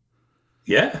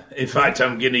 Yeah. In fact,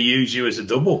 I'm going to use you as a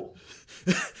double.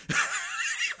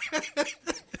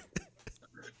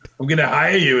 I'm going to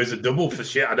hire you as a double for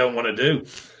shit I don't want to do.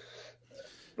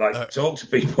 Talk to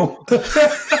people.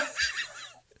 Let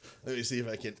me see if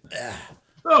I can.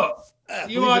 Oh,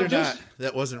 You Believe are it or just. not,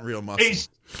 that wasn't real muscle.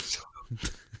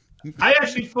 I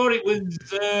actually thought it was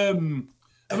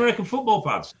American football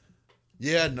pads.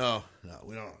 Yeah, no,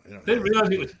 we don't. Didn't realize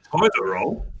it was toilet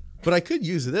roll. But I could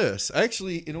use this.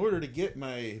 Actually, in order to get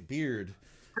my beard,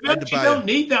 You don't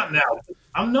need that now.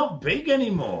 I'm not big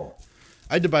anymore.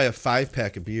 I had to buy a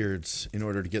 5-pack of beards in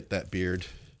order to get that beard.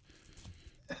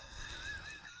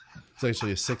 It's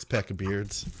actually a 6-pack of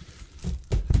beards.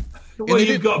 Well,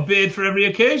 you've got a beard for every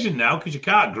occasion now because you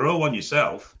can't grow one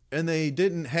yourself. And they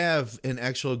didn't have an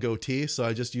actual goatee, so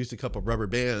I just used a couple of rubber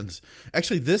bands.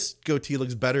 Actually, this goatee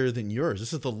looks better than yours.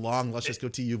 This is the long, luscious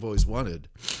goatee you've always wanted.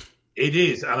 It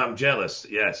is, and I'm jealous.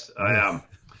 Yes, I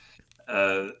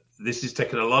am. This has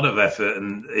taken a lot of effort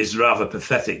and is rather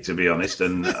pathetic, to be honest.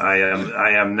 And I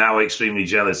am now extremely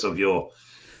jealous of your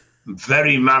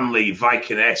very manly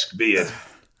Viking-esque beard.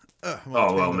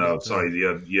 Sorry,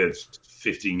 your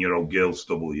 15-year-old girl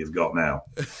stubble you've got now.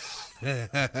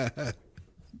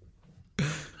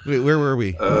 Wait, where were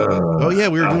we? Oh yeah,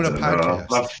 we were doing a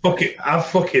podcast. I'm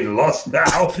fucking lost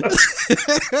now.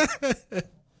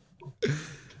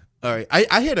 All right,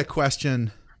 I had a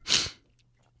question.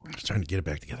 I'm just trying to get it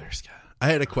back together, Scott. I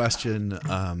had a question.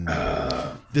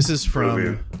 This is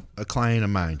from a client of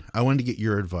mine. I wanted to get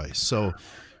your advice. So,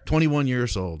 21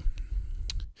 years old.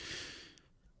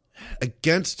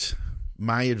 Against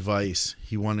my advice,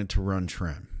 he wanted to run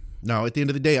trim. Now, at the end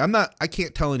of the day, I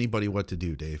can't tell anybody what to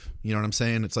do, Dave. You know what I'm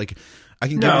saying? It's like I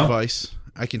can give advice.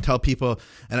 I can tell people,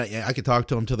 and I can talk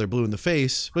to them till they're blue in the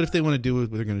face. But if they want to do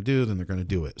what they're going to do, then they're going to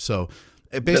do it. So,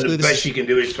 basically, the best you can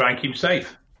do is try and keep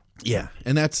safe. Yeah,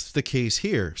 and that's the case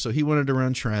here. So he wanted to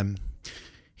run trim.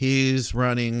 He's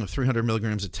running 300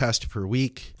 milligrams of test per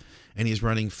week, and he's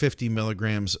running 50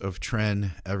 milligrams of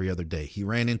tren every other day. He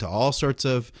ran into all sorts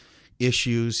of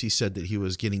issues. He said that he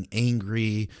was getting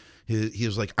angry. He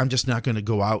was like, I'm just not going to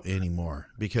go out anymore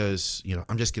because,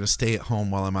 I'm just going to stay at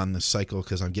home while I'm on this cycle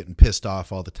because I'm getting pissed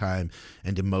off all the time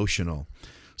and emotional.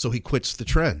 So he quits the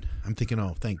tren. I'm thinking,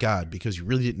 oh, thank God, because you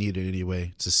really didn't need it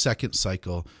anyway. It's a second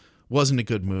cycle. Wasn't a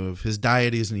good move. His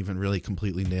diet isn't even really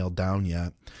completely nailed down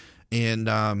yet. And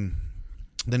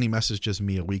then he messages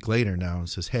me a week later now and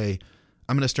says, hey,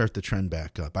 I'm going to start the trend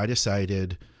back up. I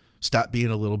decided, stop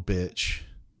being a little bitch.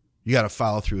 You got to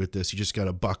follow through with this. You just got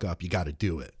to buck up. You got to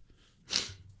do it.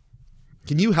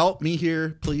 Can you help me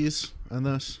here, please, on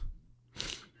this?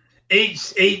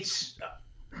 It's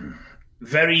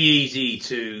very easy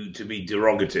to be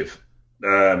derogative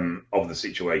of the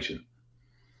situation.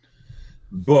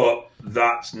 But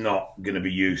that's not going to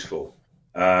be useful.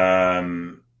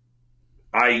 I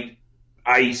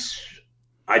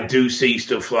do see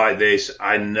stuff like this.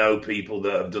 I know people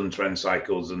that have done trend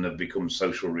cycles and have become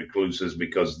social recluses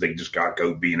because they just can't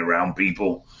cope being around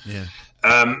people. Yeah.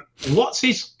 What's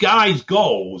this guy's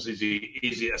goals? Is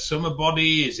it a summer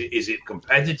body? Is it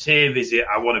competitive? Is it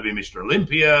I want to be Mr.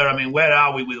 Olympia? I mean, where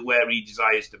are we with where he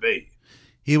desires to be?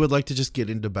 He would like to just get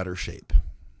into better shape.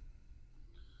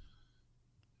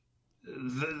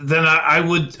 Then I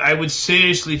would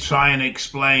seriously try and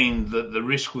explain the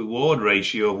risk reward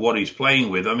ratio of what he's playing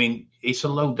with. I mean, it's a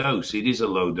low dose. It is a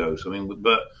low dose. I mean,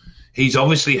 but he's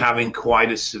obviously having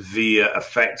quite a severe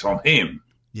effect on him.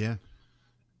 Yeah.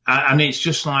 And it's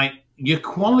just like your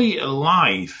quality of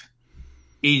life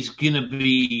is going to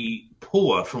be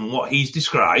poor from what he's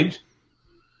described.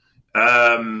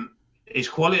 His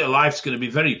quality of life is going to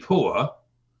be very poor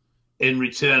in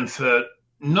return for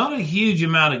not a huge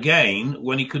amount of gain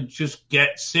when he could just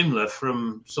get similar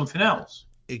from something else.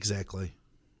 Exactly.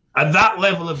 At that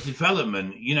level of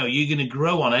development, you're going to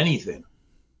grow on anything.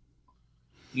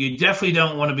 You definitely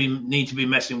don't want to need to be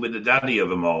messing with the daddy of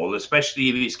them all, especially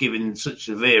if it's giving such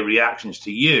severe reactions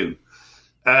to you.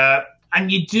 And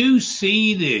you do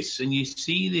see this, and you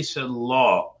see this a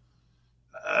lot.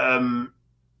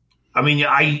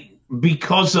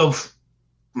 Because of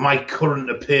my current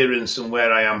appearance and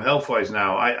where I am health-wise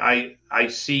now, I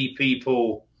see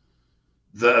people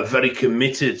that are very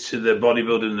committed to the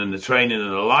bodybuilding and the training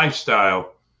and the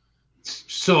lifestyle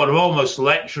sort of almost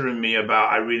lecturing me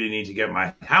about I really need to get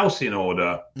my house in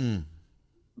order. Mm.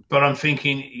 But I'm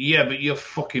thinking, yeah, but you're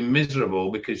fucking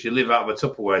miserable because you live out of a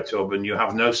Tupperware tub and you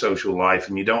have no social life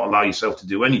and you don't allow yourself to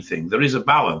do anything. There is a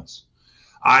balance.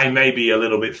 I may be a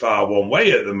little bit far one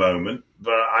way at the moment,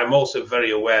 but I'm also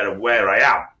very aware of where I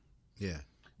am. Yeah.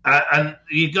 And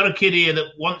you've got a kid here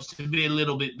that wants to be a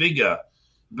little bit bigger,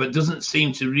 but doesn't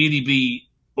seem to really be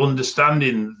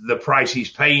understanding the price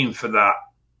he's paying for that.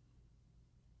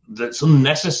 That's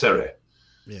unnecessary.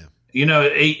 Yeah.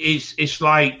 It's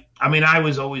like, I mean, I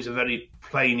was always a very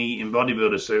plain eating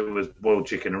bodybuilder, so it was boiled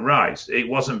chicken and rice. It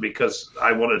wasn't because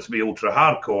I wanted to be ultra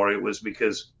hardcore. It was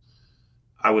because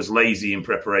I was lazy in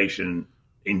preparation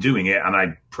in doing it, and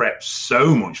I prepped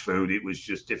so much food, it was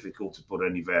just difficult to put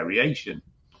any variation.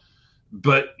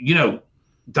 But,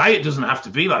 diet doesn't have to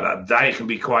be like that. Diet can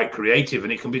be quite creative,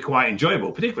 and it can be quite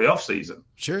enjoyable, particularly off-season.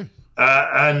 Sure.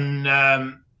 And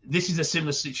this is a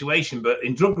similar situation, but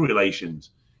in drug relations.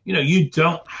 It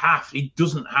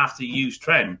doesn't have to use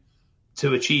Tren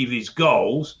to achieve his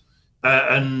goals.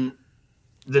 And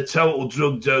the total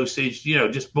drug dosage,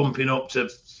 just bumping up to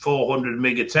 400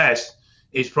 mg a test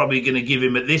is probably going to give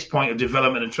him, at this point of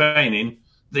development and training,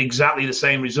 exactly the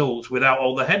same results without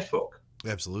all the head fuck.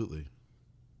 Absolutely.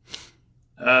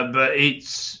 But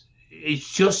it's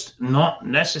just not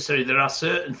necessary. There are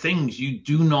certain things you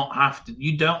don't have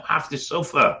to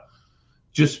suffer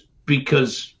just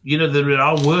because, there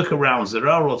are workarounds, there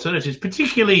are alternatives,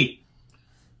 particularly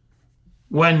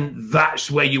when that's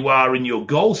where you are in your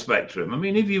goal spectrum. I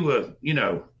mean, if you were,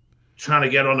 trying to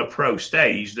get on a pro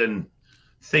stage, then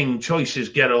choices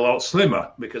get a lot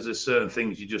slimmer because there's certain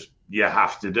things you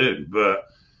have to do. But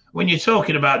when you're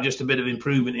talking about just a bit of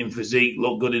improvement in physique,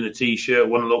 look good in a t-shirt,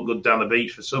 want to look good down the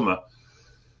beach for summer,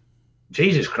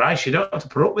 Jesus Christ, you don't have to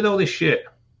put up with all this shit.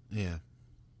 Yeah.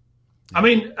 I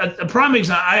mean, a prime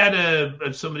example, I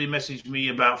had somebody message me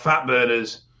about fat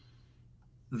burners.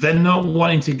 They're not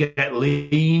wanting to get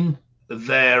lean.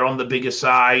 They're on the bigger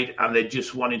side, and they're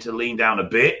just wanting to lean down a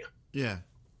bit. Yeah.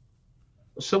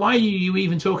 So why are you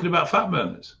even talking about fat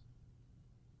burners?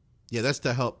 Yeah, that's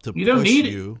to help to You don't push need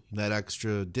you that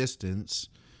extra distance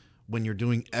when you're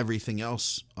doing everything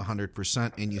else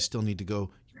 100%, and you still need to go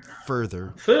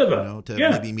further, to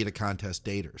maybe meet a contest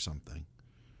date or something.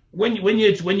 When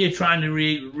you're trying to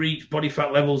reach body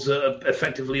fat levels that are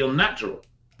effectively unnatural.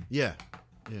 Yeah.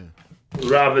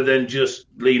 Rather than just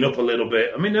lean up a little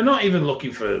bit. I mean, they're not even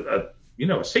looking for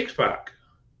a six pack.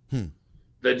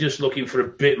 They're just looking for a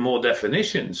bit more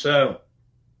definition. So,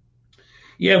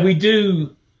 yeah, we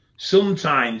do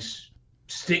sometimes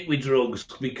stick with drugs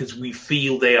because we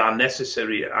feel they are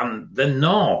necessary, and they're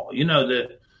not.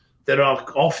 There are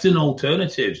often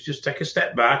alternatives. Just take a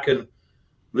step back and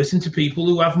listen to people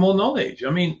who have more knowledge.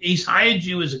 I mean, he's hired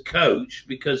you as a coach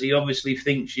because he obviously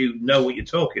thinks you know what you're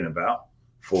talking about,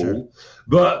 fool. Sure.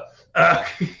 But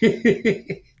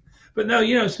but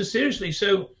no, so seriously,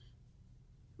 so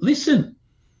listen.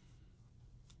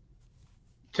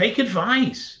 Take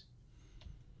advice.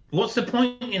 What's the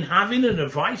point in having an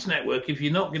advice network if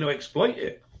you're not going to exploit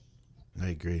it? I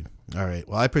agree. All right.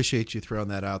 Well, I appreciate you throwing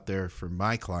that out there for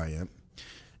my client.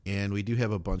 And we do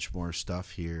have a bunch more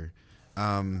stuff here.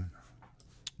 What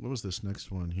was this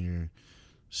next one here?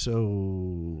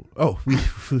 So,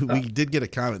 we did get a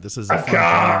comment. This is a fun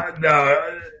comment.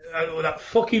 No, that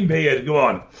fucking beard. Go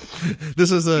on.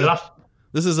 This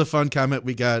is a fun comment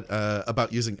we got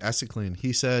about using Esiclin.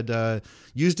 He said,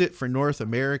 used it for North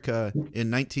America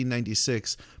in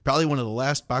 1996. Probably one of the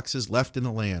last boxes left in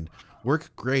the land.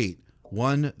 Worked great.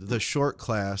 Won the short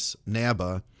class,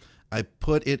 NABA. I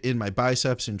put it in my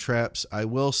biceps and traps. I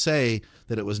will say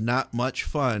that it was not much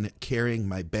fun carrying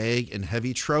my bag and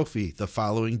heavy trophy the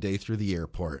following day through the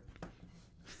airport.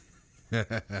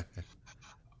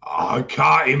 I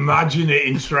can't imagine it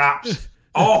in traps.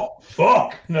 Oh,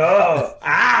 fuck, no.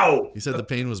 Ow. He said the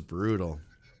pain was brutal.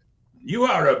 You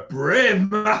are a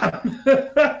brave man.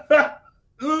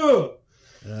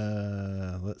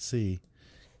 Let's see.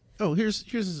 Oh,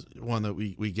 here's one that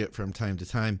we get from time to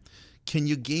time. Can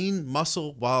you gain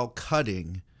muscle while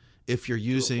cutting if you're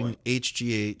using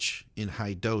HGH in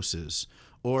high doses?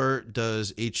 Or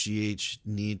does HGH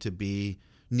need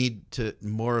to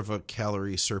more of a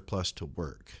calorie surplus to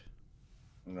work?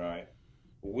 Right.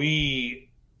 We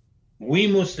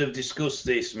must have discussed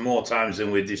this more times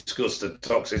than we discussed the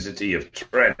toxicity of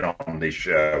Tren on this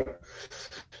show.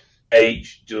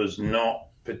 H does not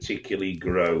particularly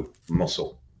grow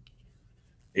muscle.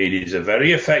 It is a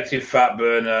very effective fat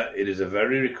burner. It is a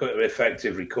very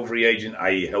effective recovery agent,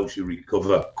 i.e. helps you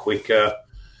recover quicker.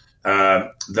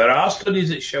 There are studies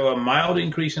that show a mild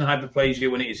increase in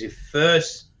hyperplasia when it is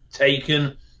first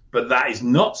taken, but that is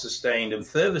not sustained. And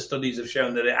further studies have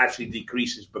shown that it actually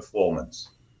decreases performance.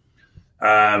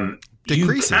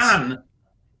 Decreases? You can,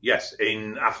 yes,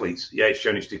 in athletes. Yeah, it's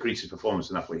shown it decreases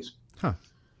performance in athletes. Huh.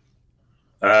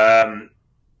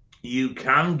 You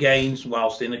can gain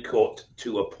whilst in a cut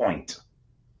to a point.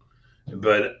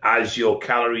 But as your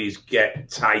calories get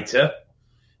tighter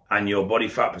and your body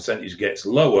fat percentage gets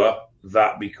lower,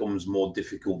 that becomes more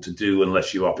difficult to do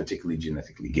unless you are particularly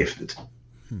genetically gifted.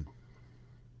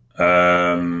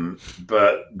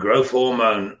 But growth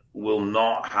hormone will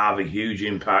not have a huge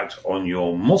impact on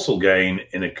your muscle gain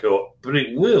in a cut, but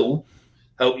it will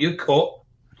help you cut.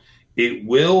 It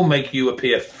will make you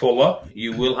appear fuller.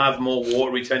 You will have more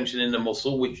water retention in the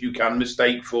muscle, which you can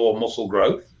mistake for muscle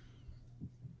growth.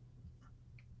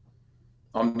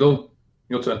 I'm done.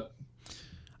 Your turn.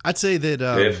 I'd say that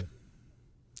Dave.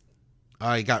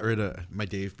 I got rid of my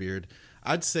Dave beard.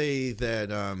 I'd say that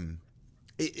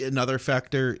another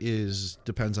factor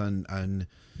depends on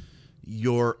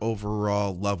your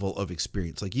overall level of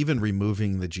experience. Like even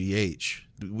removing the GH,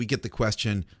 we get the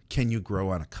question, can you grow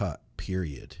on a cut,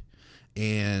 period?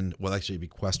 And well, actually it'd be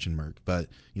question mark, but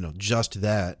just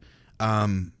that.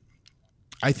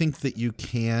 I think that you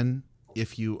can,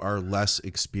 if you are less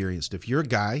experienced. If you're a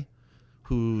guy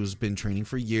who's been training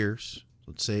for years,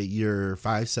 let's say you're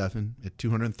 5'7" at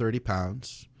 230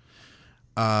 pounds,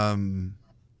 12%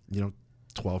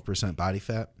 body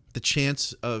fat, the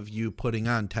chance of you putting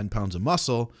on 10 pounds of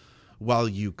muscle while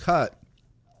you cut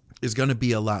is going to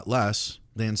be a lot less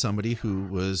than somebody who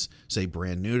was, say,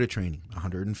 brand new to training,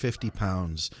 150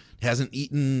 pounds, hasn't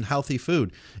eaten healthy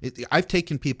food. I've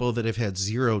taken people that have had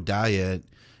zero diet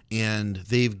and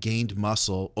they've gained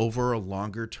muscle over a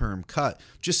longer term cut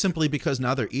just simply because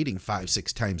now they're eating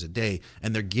 5-6 times a day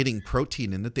and they're getting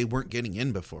protein in that they weren't getting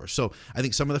in before. So I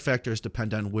think some of the factors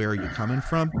depend on where you're coming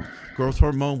from. Growth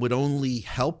hormone would only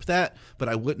help that, but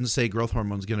I wouldn't say growth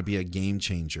hormone is going to be a game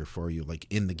changer for you, like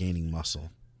in the gaining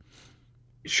muscle.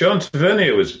 Sean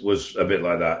Tavernier was a bit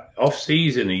like that. Off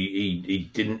season, he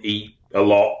didn't eat a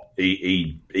lot.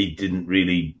 He didn't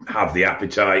really have the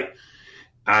appetite,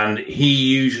 and he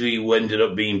usually ended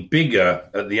up being bigger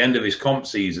at the end of his comp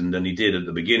season than he did at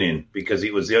the beginning because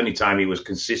it was the only time he was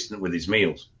consistent with his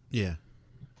meals. Yeah.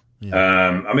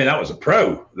 I mean, that was a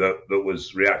pro that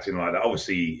was reacting like that.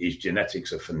 Obviously, his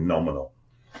genetics are phenomenal.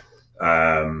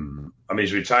 I mean,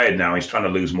 he's retired now. He's trying to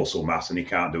lose muscle mass, and he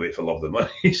can't do it for love of the money.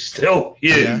 He's still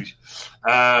huge.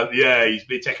 He's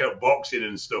been taking up boxing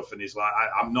and stuff, and he's like,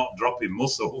 I'm not dropping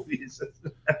muscle.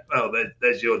 Well,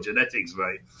 there's your genetics,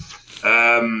 mate.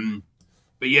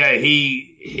 But yeah,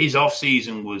 his off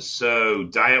season was so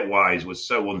diet-wise was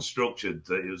so unstructured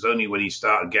that it was only when he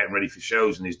started getting ready for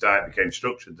shows and his diet became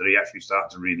structured that he actually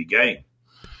started to really gain.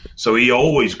 So he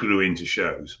always grew into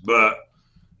shows, but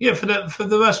yeah, for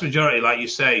the vast majority, like you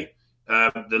say,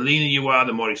 the leaner you are,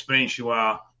 the more experienced you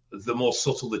are, the more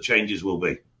subtle the changes will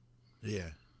be. Yeah.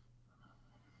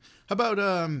 How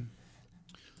about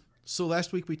so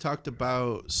last week we talked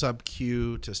about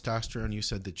sub-Q testosterone. You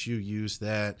said that you use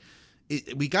that.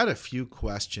 We got a few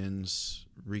questions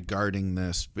regarding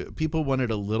this. People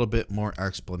wanted a little bit more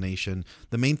explanation.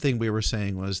 The main thing we were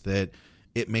saying was that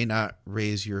it may not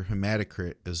raise your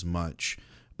hematocrit as much.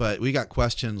 But we got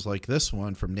questions like this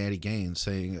one from Natty Gaines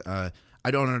saying, I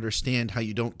don't understand how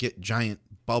you don't get giant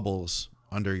bubbles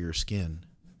under your skin.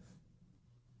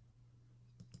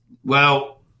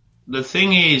 Well, the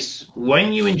thing is,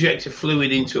 when you inject a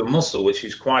fluid into a muscle, which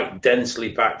is quite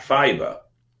densely packed fiber,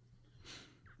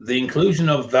 the inclusion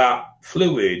of that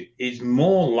fluid is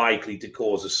more likely to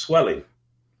cause a swelling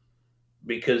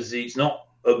because it's not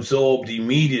absorbed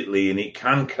immediately and it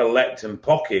can collect and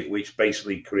pocket, which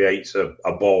basically creates a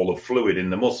ball of fluid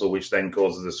in the muscle, which then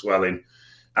causes a swelling.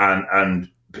 And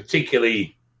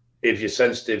particularly if you're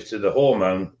sensitive to the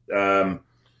hormone,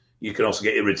 you can also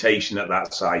get irritation at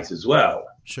that site as well.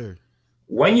 Sure.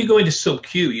 When you go into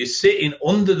sub-Q, you're sitting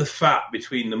under the fat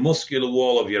between the muscular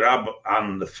wall of your ab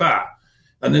and the fat.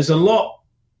 And there's a lot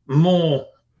more.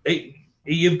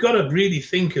 You've got to really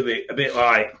think of it a bit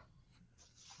like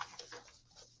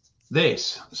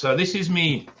this. So this is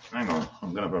me. Hang on.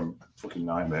 I'm going to have a fucking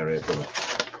nightmare here.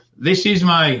 This is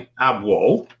my ab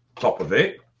wall, top of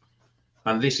it.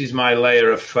 And this is my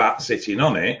layer of fat sitting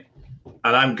on it.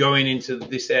 And I'm going into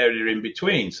this area in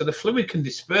between. So the fluid can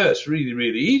disperse really,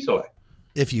 really easily.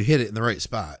 If you hit it in the right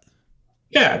spot.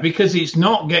 Yeah, because it's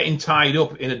not getting tied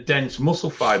up in a dense muscle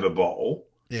fiber ball.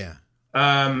 Yeah.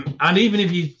 And even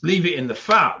if you leave it in the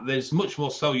fat, there's much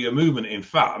more cellular movement in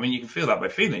fat. I mean, you can feel that by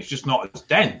feeling. It's just not as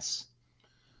dense.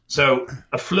 So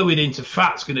a fluid into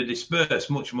fat's going to disperse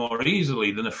much more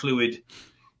easily than a fluid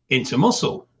into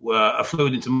muscle, where a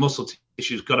fluid into muscle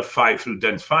tissue's got to fight through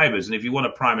dense fibers. And if you want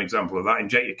a prime example of that,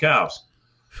 inject your calves.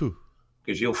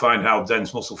 Because you'll find how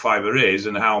dense muscle fiber is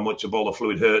and how much a ball of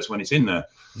fluid hurts when it's in there.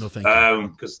 No, thank you.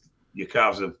 Because your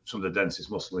calves are some of the densest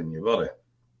muscle in your body.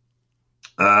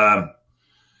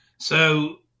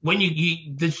 So when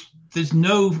there's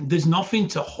nothing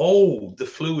to hold the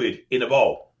fluid in a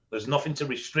ball. There's nothing to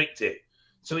restrict it.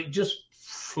 So it just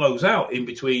flows out in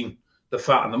between the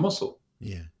fat and the muscle.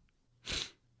 Yeah.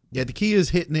 Yeah, the key is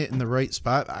hitting it in the right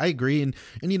spot. I agree. And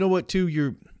you know what,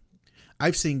 too?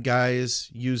 I've seen guys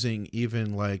using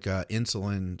even like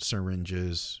insulin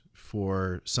syringes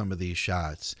for some of these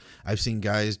shots. I've seen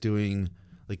guys doing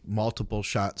like multiple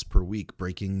shots per week,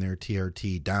 breaking their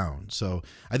TRT down. So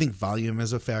I think volume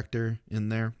is a factor in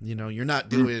there. You know, you're not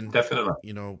doing definitely,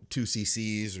 2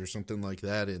 cc's or something like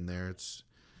that in there. It's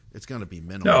going to be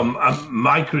minimal. No,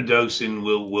 microdosing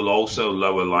will also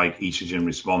lower like estrogen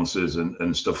responses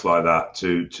and stuff like that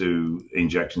to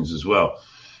injections as well.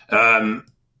 I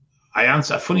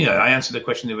answered a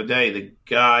question the other day. The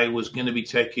guy was going to be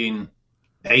taking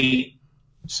 8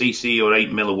 cc or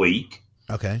 8 mil a week.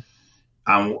 Okay.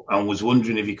 And was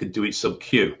wondering if he could do it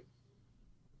sub-Q.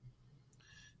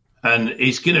 And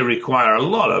it's going to require a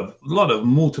lot of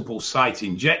multiple site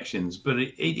injections, but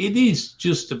it is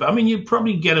just about, I mean, you'd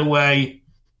probably get away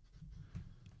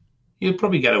with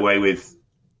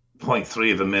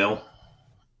 0.3 of a mil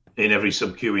in every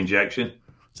sub-Q injection.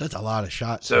 So that's a lot of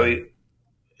shots. So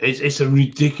it's a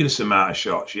ridiculous amount of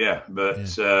shots, yeah. But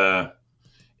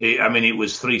it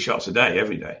was 3 shots a day,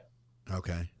 every day.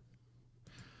 Okay.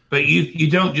 But you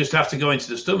don't just have to go into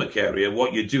the stomach area.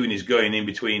 What you're doing is going in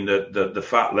between the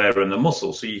fat layer and the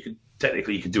muscle. So you could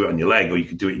do it on your leg, or you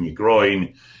could do it in your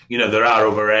groin. You know, there are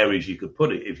other areas you could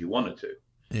put it if you wanted to.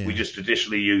 Yeah. We just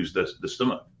traditionally use the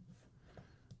stomach.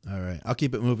 All right. I'll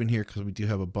keep it moving here because we do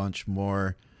have a bunch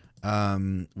more.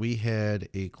 We had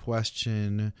a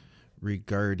question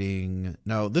regarding,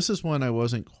 now this is one I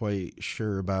wasn't quite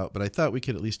sure about, but I thought we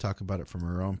could at least talk about it from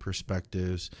our own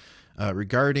perspectives.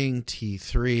 Regarding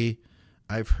T3,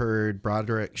 I've heard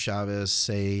Broderick Chavez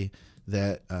say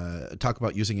that talk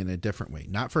about using it in a different way,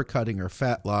 not for cutting or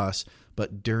fat loss,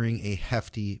 but during a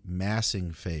hefty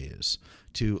massing phase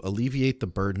to alleviate the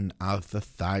burden of the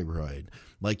thyroid,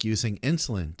 like using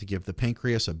insulin to give the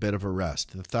pancreas a bit of a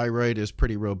rest. The thyroid is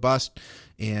pretty robust,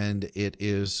 and it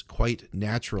is quite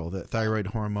natural that thyroid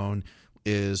hormone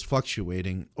is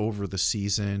fluctuating over the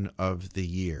season of the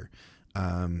year.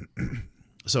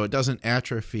 So it doesn't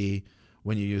atrophy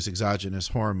when you use exogenous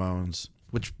hormones,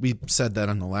 which we said that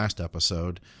on the last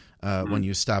episode. When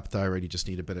you stop thyroid, you just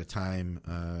need a bit of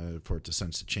time for it to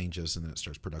sense the changes, and then it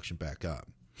starts production back up.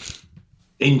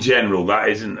 In general, that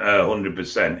isn't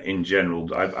 100%. In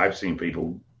general, I've seen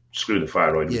people screw the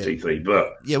thyroid with T3,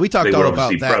 but we talked all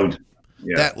about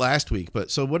that last week.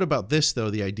 But so what about this, though,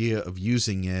 the idea of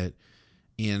using it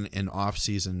in an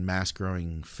off-season mass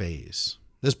growing phase?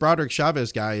 This Broderick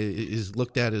Chavez guy is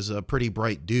looked at as a pretty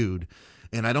bright dude,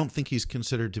 and I don't think he's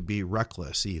considered to be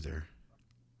reckless either.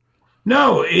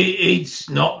 No, it's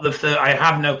not I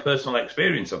have no personal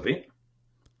experience of it,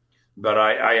 but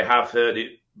I have heard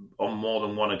it on more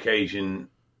than one occasion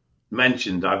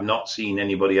mentioned. I've not seen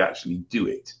anybody actually do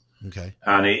it. Okay.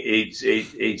 And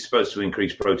it's supposed to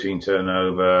increase protein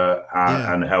turnover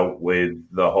and help with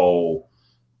the whole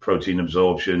protein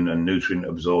absorption and nutrient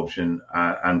absorption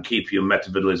and keep your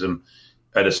metabolism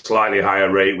at a slightly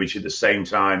higher rate, which at the same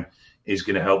time is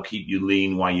going to help keep you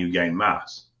lean while you gain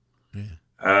mass. Yeah.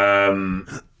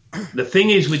 The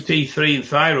thing is with T3 and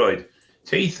thyroid,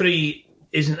 T3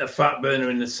 isn't a fat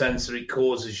burner in the sense that it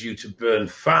causes you to burn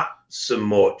fat so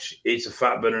much. It's a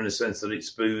fat burner in the sense that it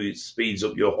speeds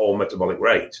up your whole metabolic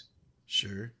rate.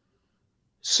 Sure.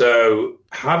 So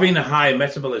having a high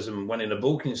metabolism when in a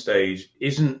bulking stage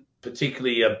isn't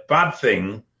particularly a bad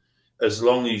thing as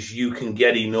long as you can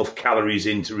get enough calories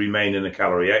in to remain in a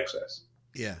calorie excess.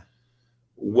 Yeah.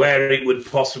 Where it would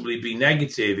possibly be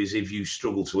negative is if you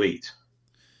struggle to eat.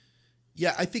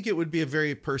 Yeah, I think it would be a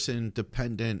very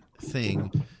person-dependent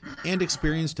thing and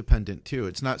experience-dependent, too.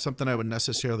 It's not something I would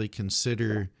necessarily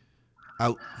consider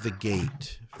out the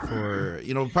gate for,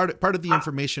 part of the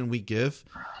information we give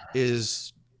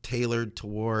is tailored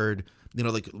toward,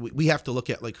 like we have to look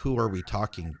at like who are we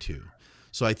talking to.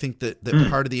 So I think that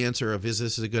part of the answer of is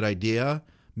this a good idea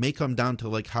may come down to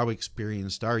like how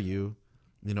experienced are you,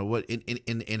 what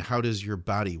and how does your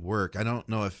body work. I don't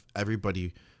know if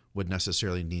everybody would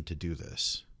necessarily need to do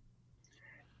this.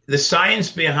 The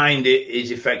science behind it is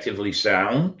effectively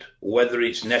sound. Whether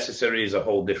it's necessary is a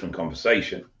whole different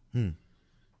conversation. And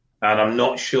I'm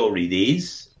not sure it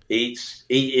is. It's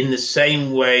in the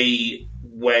same way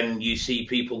when you see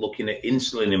people looking at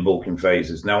insulin in bulking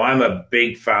phases. Now, I'm a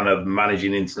big fan of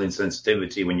managing insulin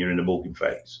sensitivity when you're in a bulking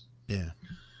phase. Yeah.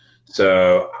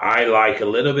 So I like a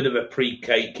little bit of a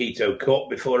pre-keto cut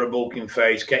before a bulking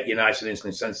phase, get you nice and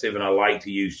insulin sensitive, and I like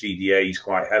to use GDAs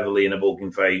quite heavily in a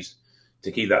bulking phase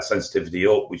to keep that sensitivity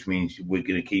up, which means we're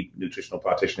going to keep nutritional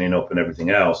partitioning up and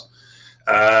everything else.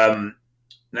 Now,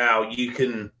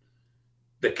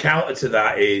 the counter to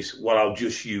that is, well, I'll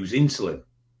just use insulin.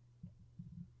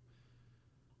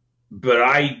 But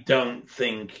I don't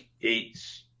think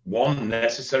it's one,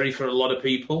 necessary for a lot of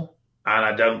people, and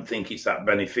I don't think it's that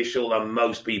beneficial. And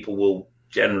most people will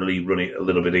generally run it a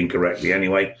little bit incorrectly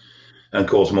anyway, and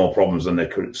cause more problems than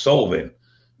they're solving.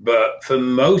 But for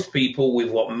most people, with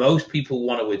what most people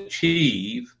want to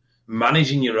achieve,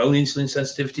 managing your own insulin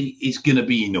sensitivity is going to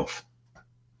be enough.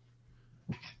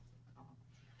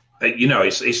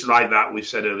 It's like that we've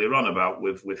said earlier on about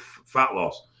with fat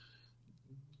loss.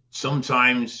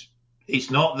 Sometimes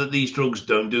it's not that these drugs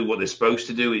don't do what they're supposed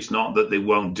to do. It's not that they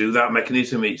won't do that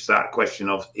mechanism. It's that question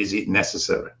of, is it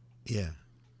necessary? Yeah.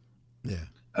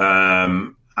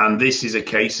 And this is a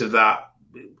case of that.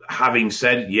 Having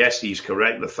said, yes, he's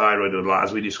correct. The thyroid,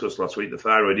 as we discussed last week, the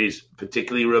thyroid is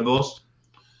particularly robust,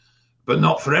 but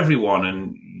not for everyone.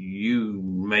 And you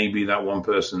may be that one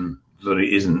person that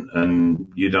it isn't,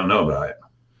 and you don't know about it.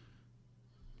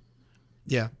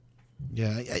 Yeah.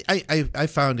 I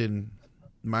found in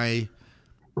my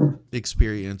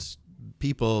experience,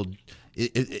 people,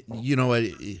 you know what,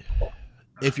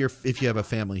 if you have a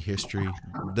family history,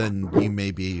 then you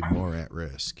may be more at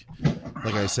risk.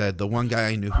 Like I said, the one guy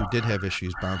I knew who did have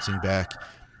issues bouncing back,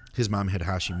 his mom had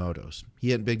Hashimoto's.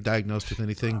 He hadn't been diagnosed with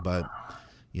anything, but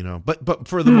but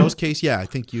for the most case, yeah, I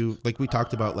think you, like we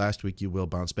talked about last week, you will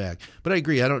bounce back. But I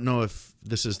agree. I don't know if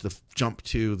this is the jump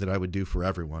to that I would do for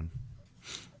everyone.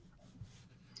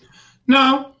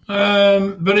 No,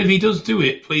 but if he does do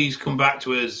it, please come back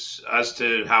to us as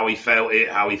to how he felt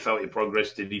it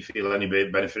progressed. Did he feel any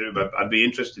benefit? But I'd be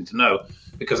interested to know,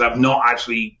 because I've not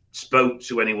actually spoke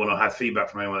to anyone or had feedback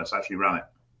from anyone that's actually ran it.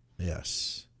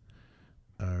 Yes.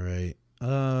 All right.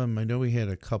 I know we had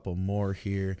a couple more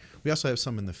here. We also have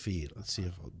some in the feed. Let's see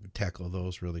if we'll tackle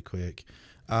those really quick.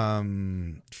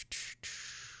 Hold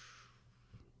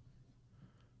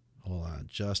on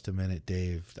just a minute,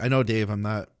 Dave. I know, Dave, I'm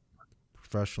not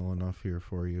professional enough here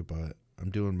for you, but I'm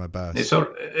doing my best.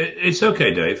 It's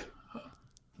okay, Dave.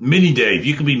 Mini Dave.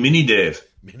 You can be Mini Dave.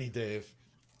 Mini Dave.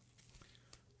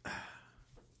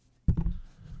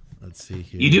 Let's see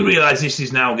here. You do realize this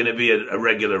is now going to be a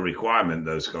regular requirement,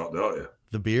 though, Scott, don't you?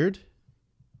 The beard?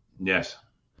 Yes.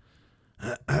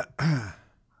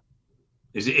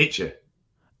 Is it itchy?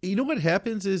 You know what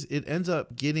happens is it ends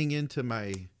up getting into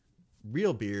my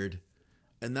real beard,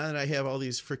 and then I have all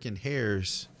these freaking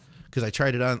hairs because I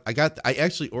tried it on. I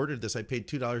actually ordered this. I paid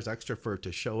 $2 extra for it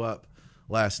to show up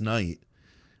last night.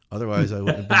 Otherwise, I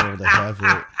wouldn't have been able to have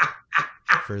it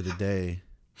for the day.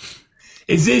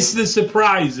 Is this the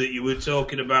surprise that you were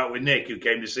talking about with Nick, who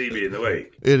came to see me in the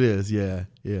week? It is, yeah.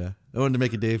 I wanted to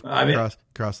make a Dave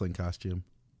Crosslink costume.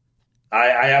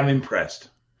 I am impressed.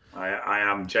 I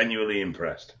am genuinely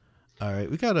impressed. All right,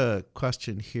 we got a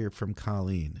question here from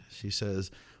Colleen. She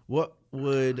says, what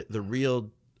would the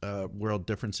real world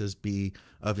differences be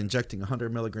of injecting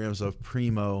 100 milligrams of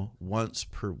Primo once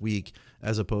per week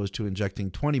as opposed to injecting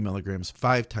 20 milligrams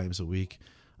 5 times a week,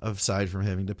 aside from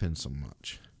having to pin so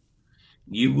much?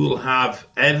 You will have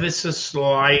ever so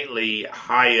slightly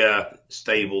higher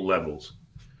stable levels.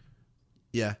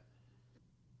 Yeah.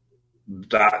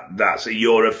 That's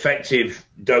your effective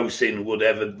dosing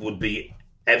would be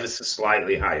ever so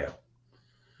slightly higher.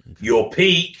 Okay. Your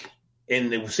peak in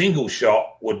the single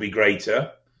shot would be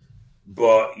greater,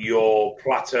 but your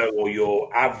plateau or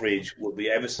your average would be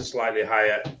ever so slightly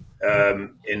higher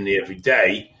in the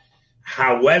everyday.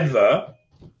 However,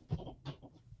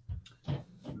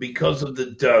 because of the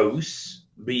dose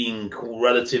being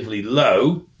relatively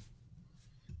low,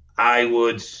 I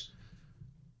would.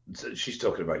 She's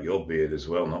talking about your beard as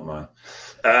well, not mine.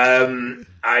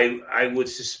 I would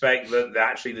suspect that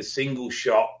actually the single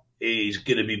shot is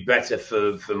going to be better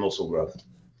for muscle growth,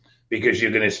 because you're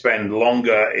going to spend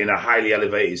longer in a highly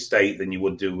elevated state than you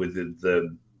would do with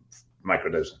the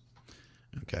microdosing.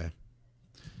 Okay.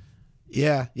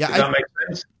 Yeah. Does that make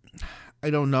sense? I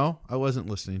don't know. I wasn't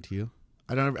listening to you.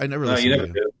 I never listen to you.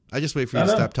 Do. I just wait for you to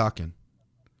stop talking.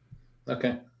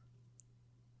 Okay.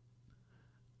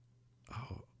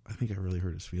 Oh, I think I really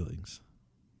hurt his feelings.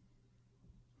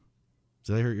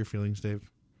 Did I hurt your feelings,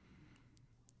 Dave?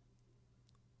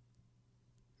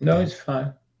 No, it's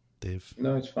fine. Dave?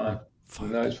 No, it's fine. Fuck.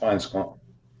 No, it's fine, Scott.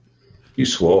 You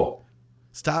swore.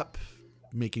 Stop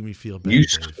making me feel bad. You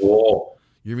swore.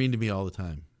 You're mean to me all the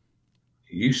time.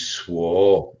 You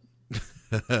swore.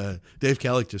 Dave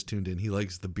Kalick just tuned in. He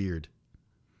likes the beard.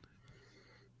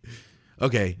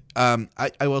 Okay. I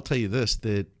will tell you this,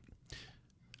 that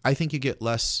I think you get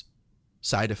less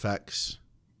side effects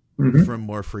from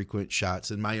more frequent shots.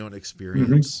 In my own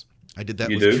experience, I did that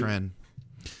with Tren.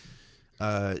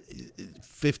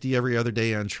 50 every other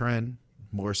day on Tren,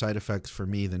 more side effects for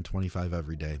me than 25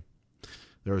 every day.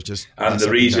 There was just, and the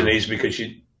reason is because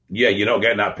Yeah, you're not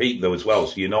getting that peak though as well,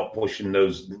 so you're not pushing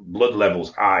those blood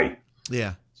levels high.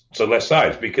 Yeah. So less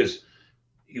size, because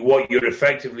what you're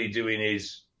effectively doing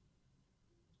is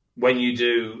when you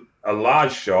do a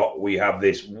large shot, we have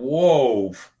this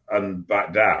whoa and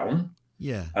back down,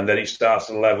 Yeah. and then it starts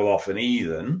to level off and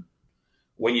even.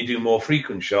 When you do more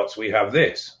frequent shots, we have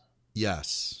this.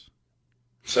 Yes.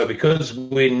 So because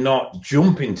we're not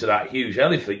jumping to that huge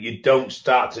elephant, you don't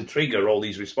start to trigger all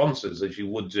these responses as you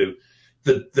would do.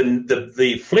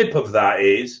 The flip of that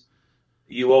is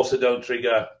you also don't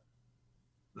trigger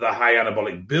the high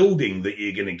anabolic building that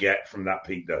you're going to get from that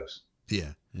peak dose.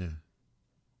 Yeah. Yeah.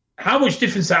 How much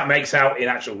difference that makes out in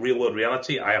actual real world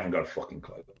reality, I haven't got a fucking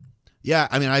clue. Yeah,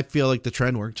 I mean, I feel like the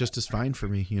trend worked just as fine for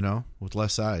me, with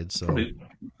less sides. So,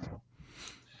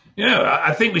 yeah,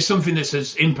 I think with something that's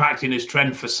as impacting as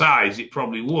trend for size, it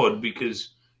probably would, because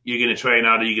you're going to train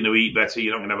harder, you're going to eat better,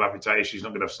 you're not going to have appetite issues, you're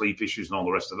not going to have sleep issues, and all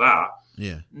the rest of that.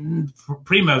 Yeah,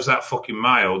 Primo's that fucking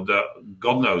mild that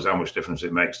God knows how much difference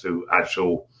it makes to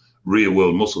actual real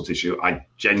world muscle tissue. I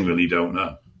genuinely don't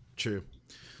know. True.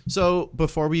 So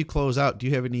before we close out, do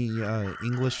you have any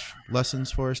English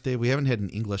lessons for us, Dave? We haven't had an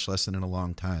English lesson in a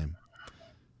long time.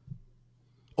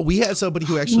 We had somebody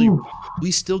who actually, we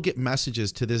still get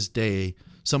messages to this day.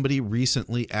 Somebody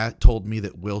recently told me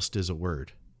that whilst is a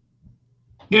word.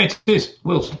 Yeah, it is.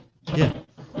 Whilst. Yeah.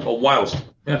 Or whilst.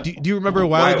 Yeah. Do you remember a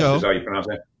while ago? Is how you pronounce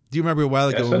it. Do you remember a while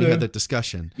ago Yes, when we had that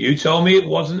discussion? You told me it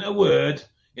wasn't a word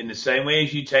in the same way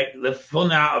as you take the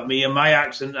fun out of me and my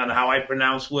accent and how I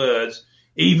pronounce words.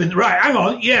 Right, hang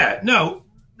on. Yeah, no,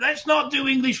 let's not do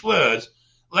English words.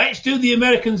 Let's do the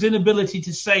Americans' inability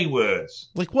to say words.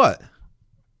 Like what?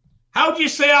 How do you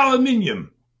say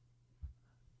aluminium?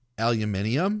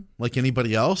 Aluminium? Like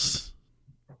anybody else?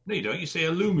 No, you don't. You say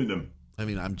aluminum. I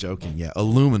mean, I'm joking. Yeah,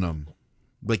 aluminum.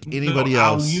 Like anybody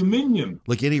else. Aluminium.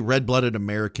 Like any red-blooded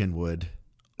American would.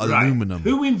 Aluminum. Right.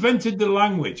 Who invented the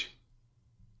language?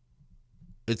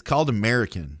 It's called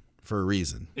American for a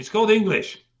reason. It's called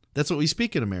English. That's what we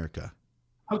speak in America.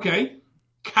 Okay.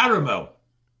 Caramel.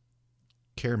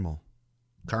 Caramel.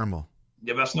 Caramel.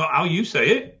 Yeah, but that's not how you say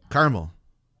it. Caramel.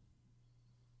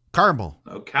 Caramel.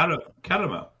 Oh,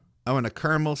 caramel. I want a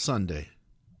caramel sundae.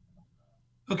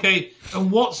 Okay,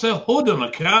 and what's a hood on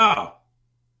a car?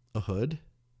 A hood?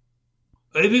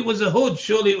 If it was a hood,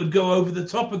 surely it would go over the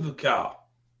top of the car.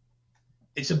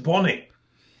 It's a bonnet.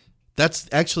 That's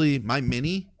actually my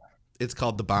Mini. It's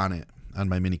called the bonnet on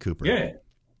my Mini Cooper. Yeah,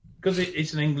 because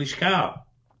it's an English car.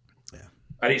 Yeah.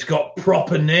 And it's got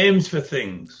proper names for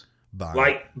things. Bonnet.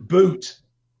 Like boot.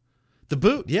 The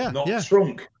boot, yeah. Not yeah.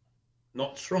 trunk.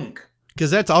 Not trunk. Because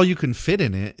that's all you can fit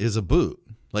in it is a boot.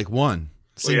 Like one.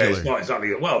 Singular. Well, yeah, it's not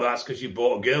exactly. Well, that's because you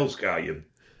bought a girl's car, you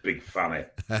big fanny.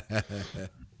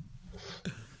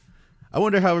 I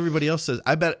wonder how everybody else says.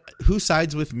 I bet who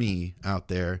sides with me out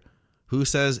there, who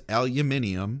says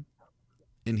aluminium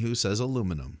and who says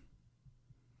aluminum.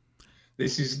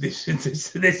 This is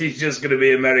just going to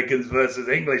be Americans versus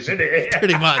English, isn't it?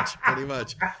 Pretty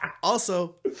much.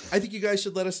 Also, I think you guys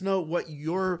should let us know what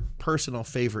your personal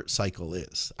favorite cycle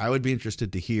is. I would be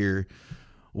interested to hear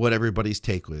what everybody's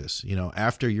take is,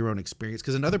 after your own experience.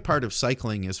 Because another part of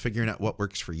cycling is figuring out what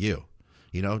works for you.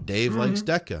 Dave likes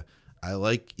DECA. I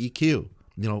like EQ.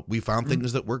 We found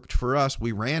things that worked for us.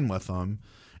 We ran with them.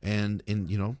 And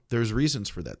there's reasons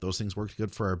for that. Those things worked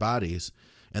good for our bodies.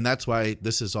 And that's why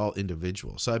this is all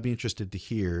individual. So I'd be interested to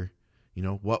hear,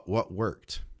 what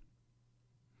worked.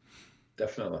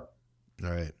 Definitely.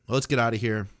 All right. Well, let's get out of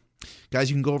here. Guys,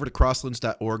 you can go over to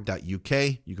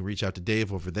crosslands.org.uk. You can reach out to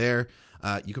Dave over there.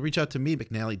 You can reach out to me,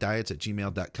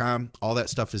 McNallyDiets@gmail.com. All that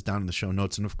stuff is down in the show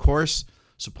notes. And, of course,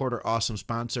 support our awesome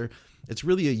sponsor. It's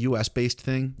really a U.S.-based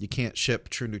thing. You can't ship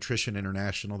True Nutrition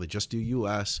International. They just do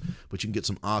U.S., but you can get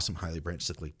some awesome highly branched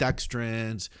cyclic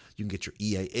dextrins. You can get your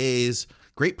EAAs,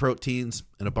 great proteins,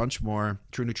 and a bunch more.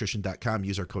 TrueNutrition.com.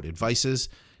 Use our code ADVICES.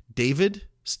 David,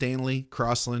 Stanley,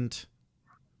 Crossland,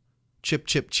 chip,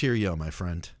 chip, cheerio, my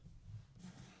friend.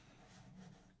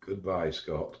 Goodbye,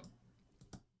 Scott.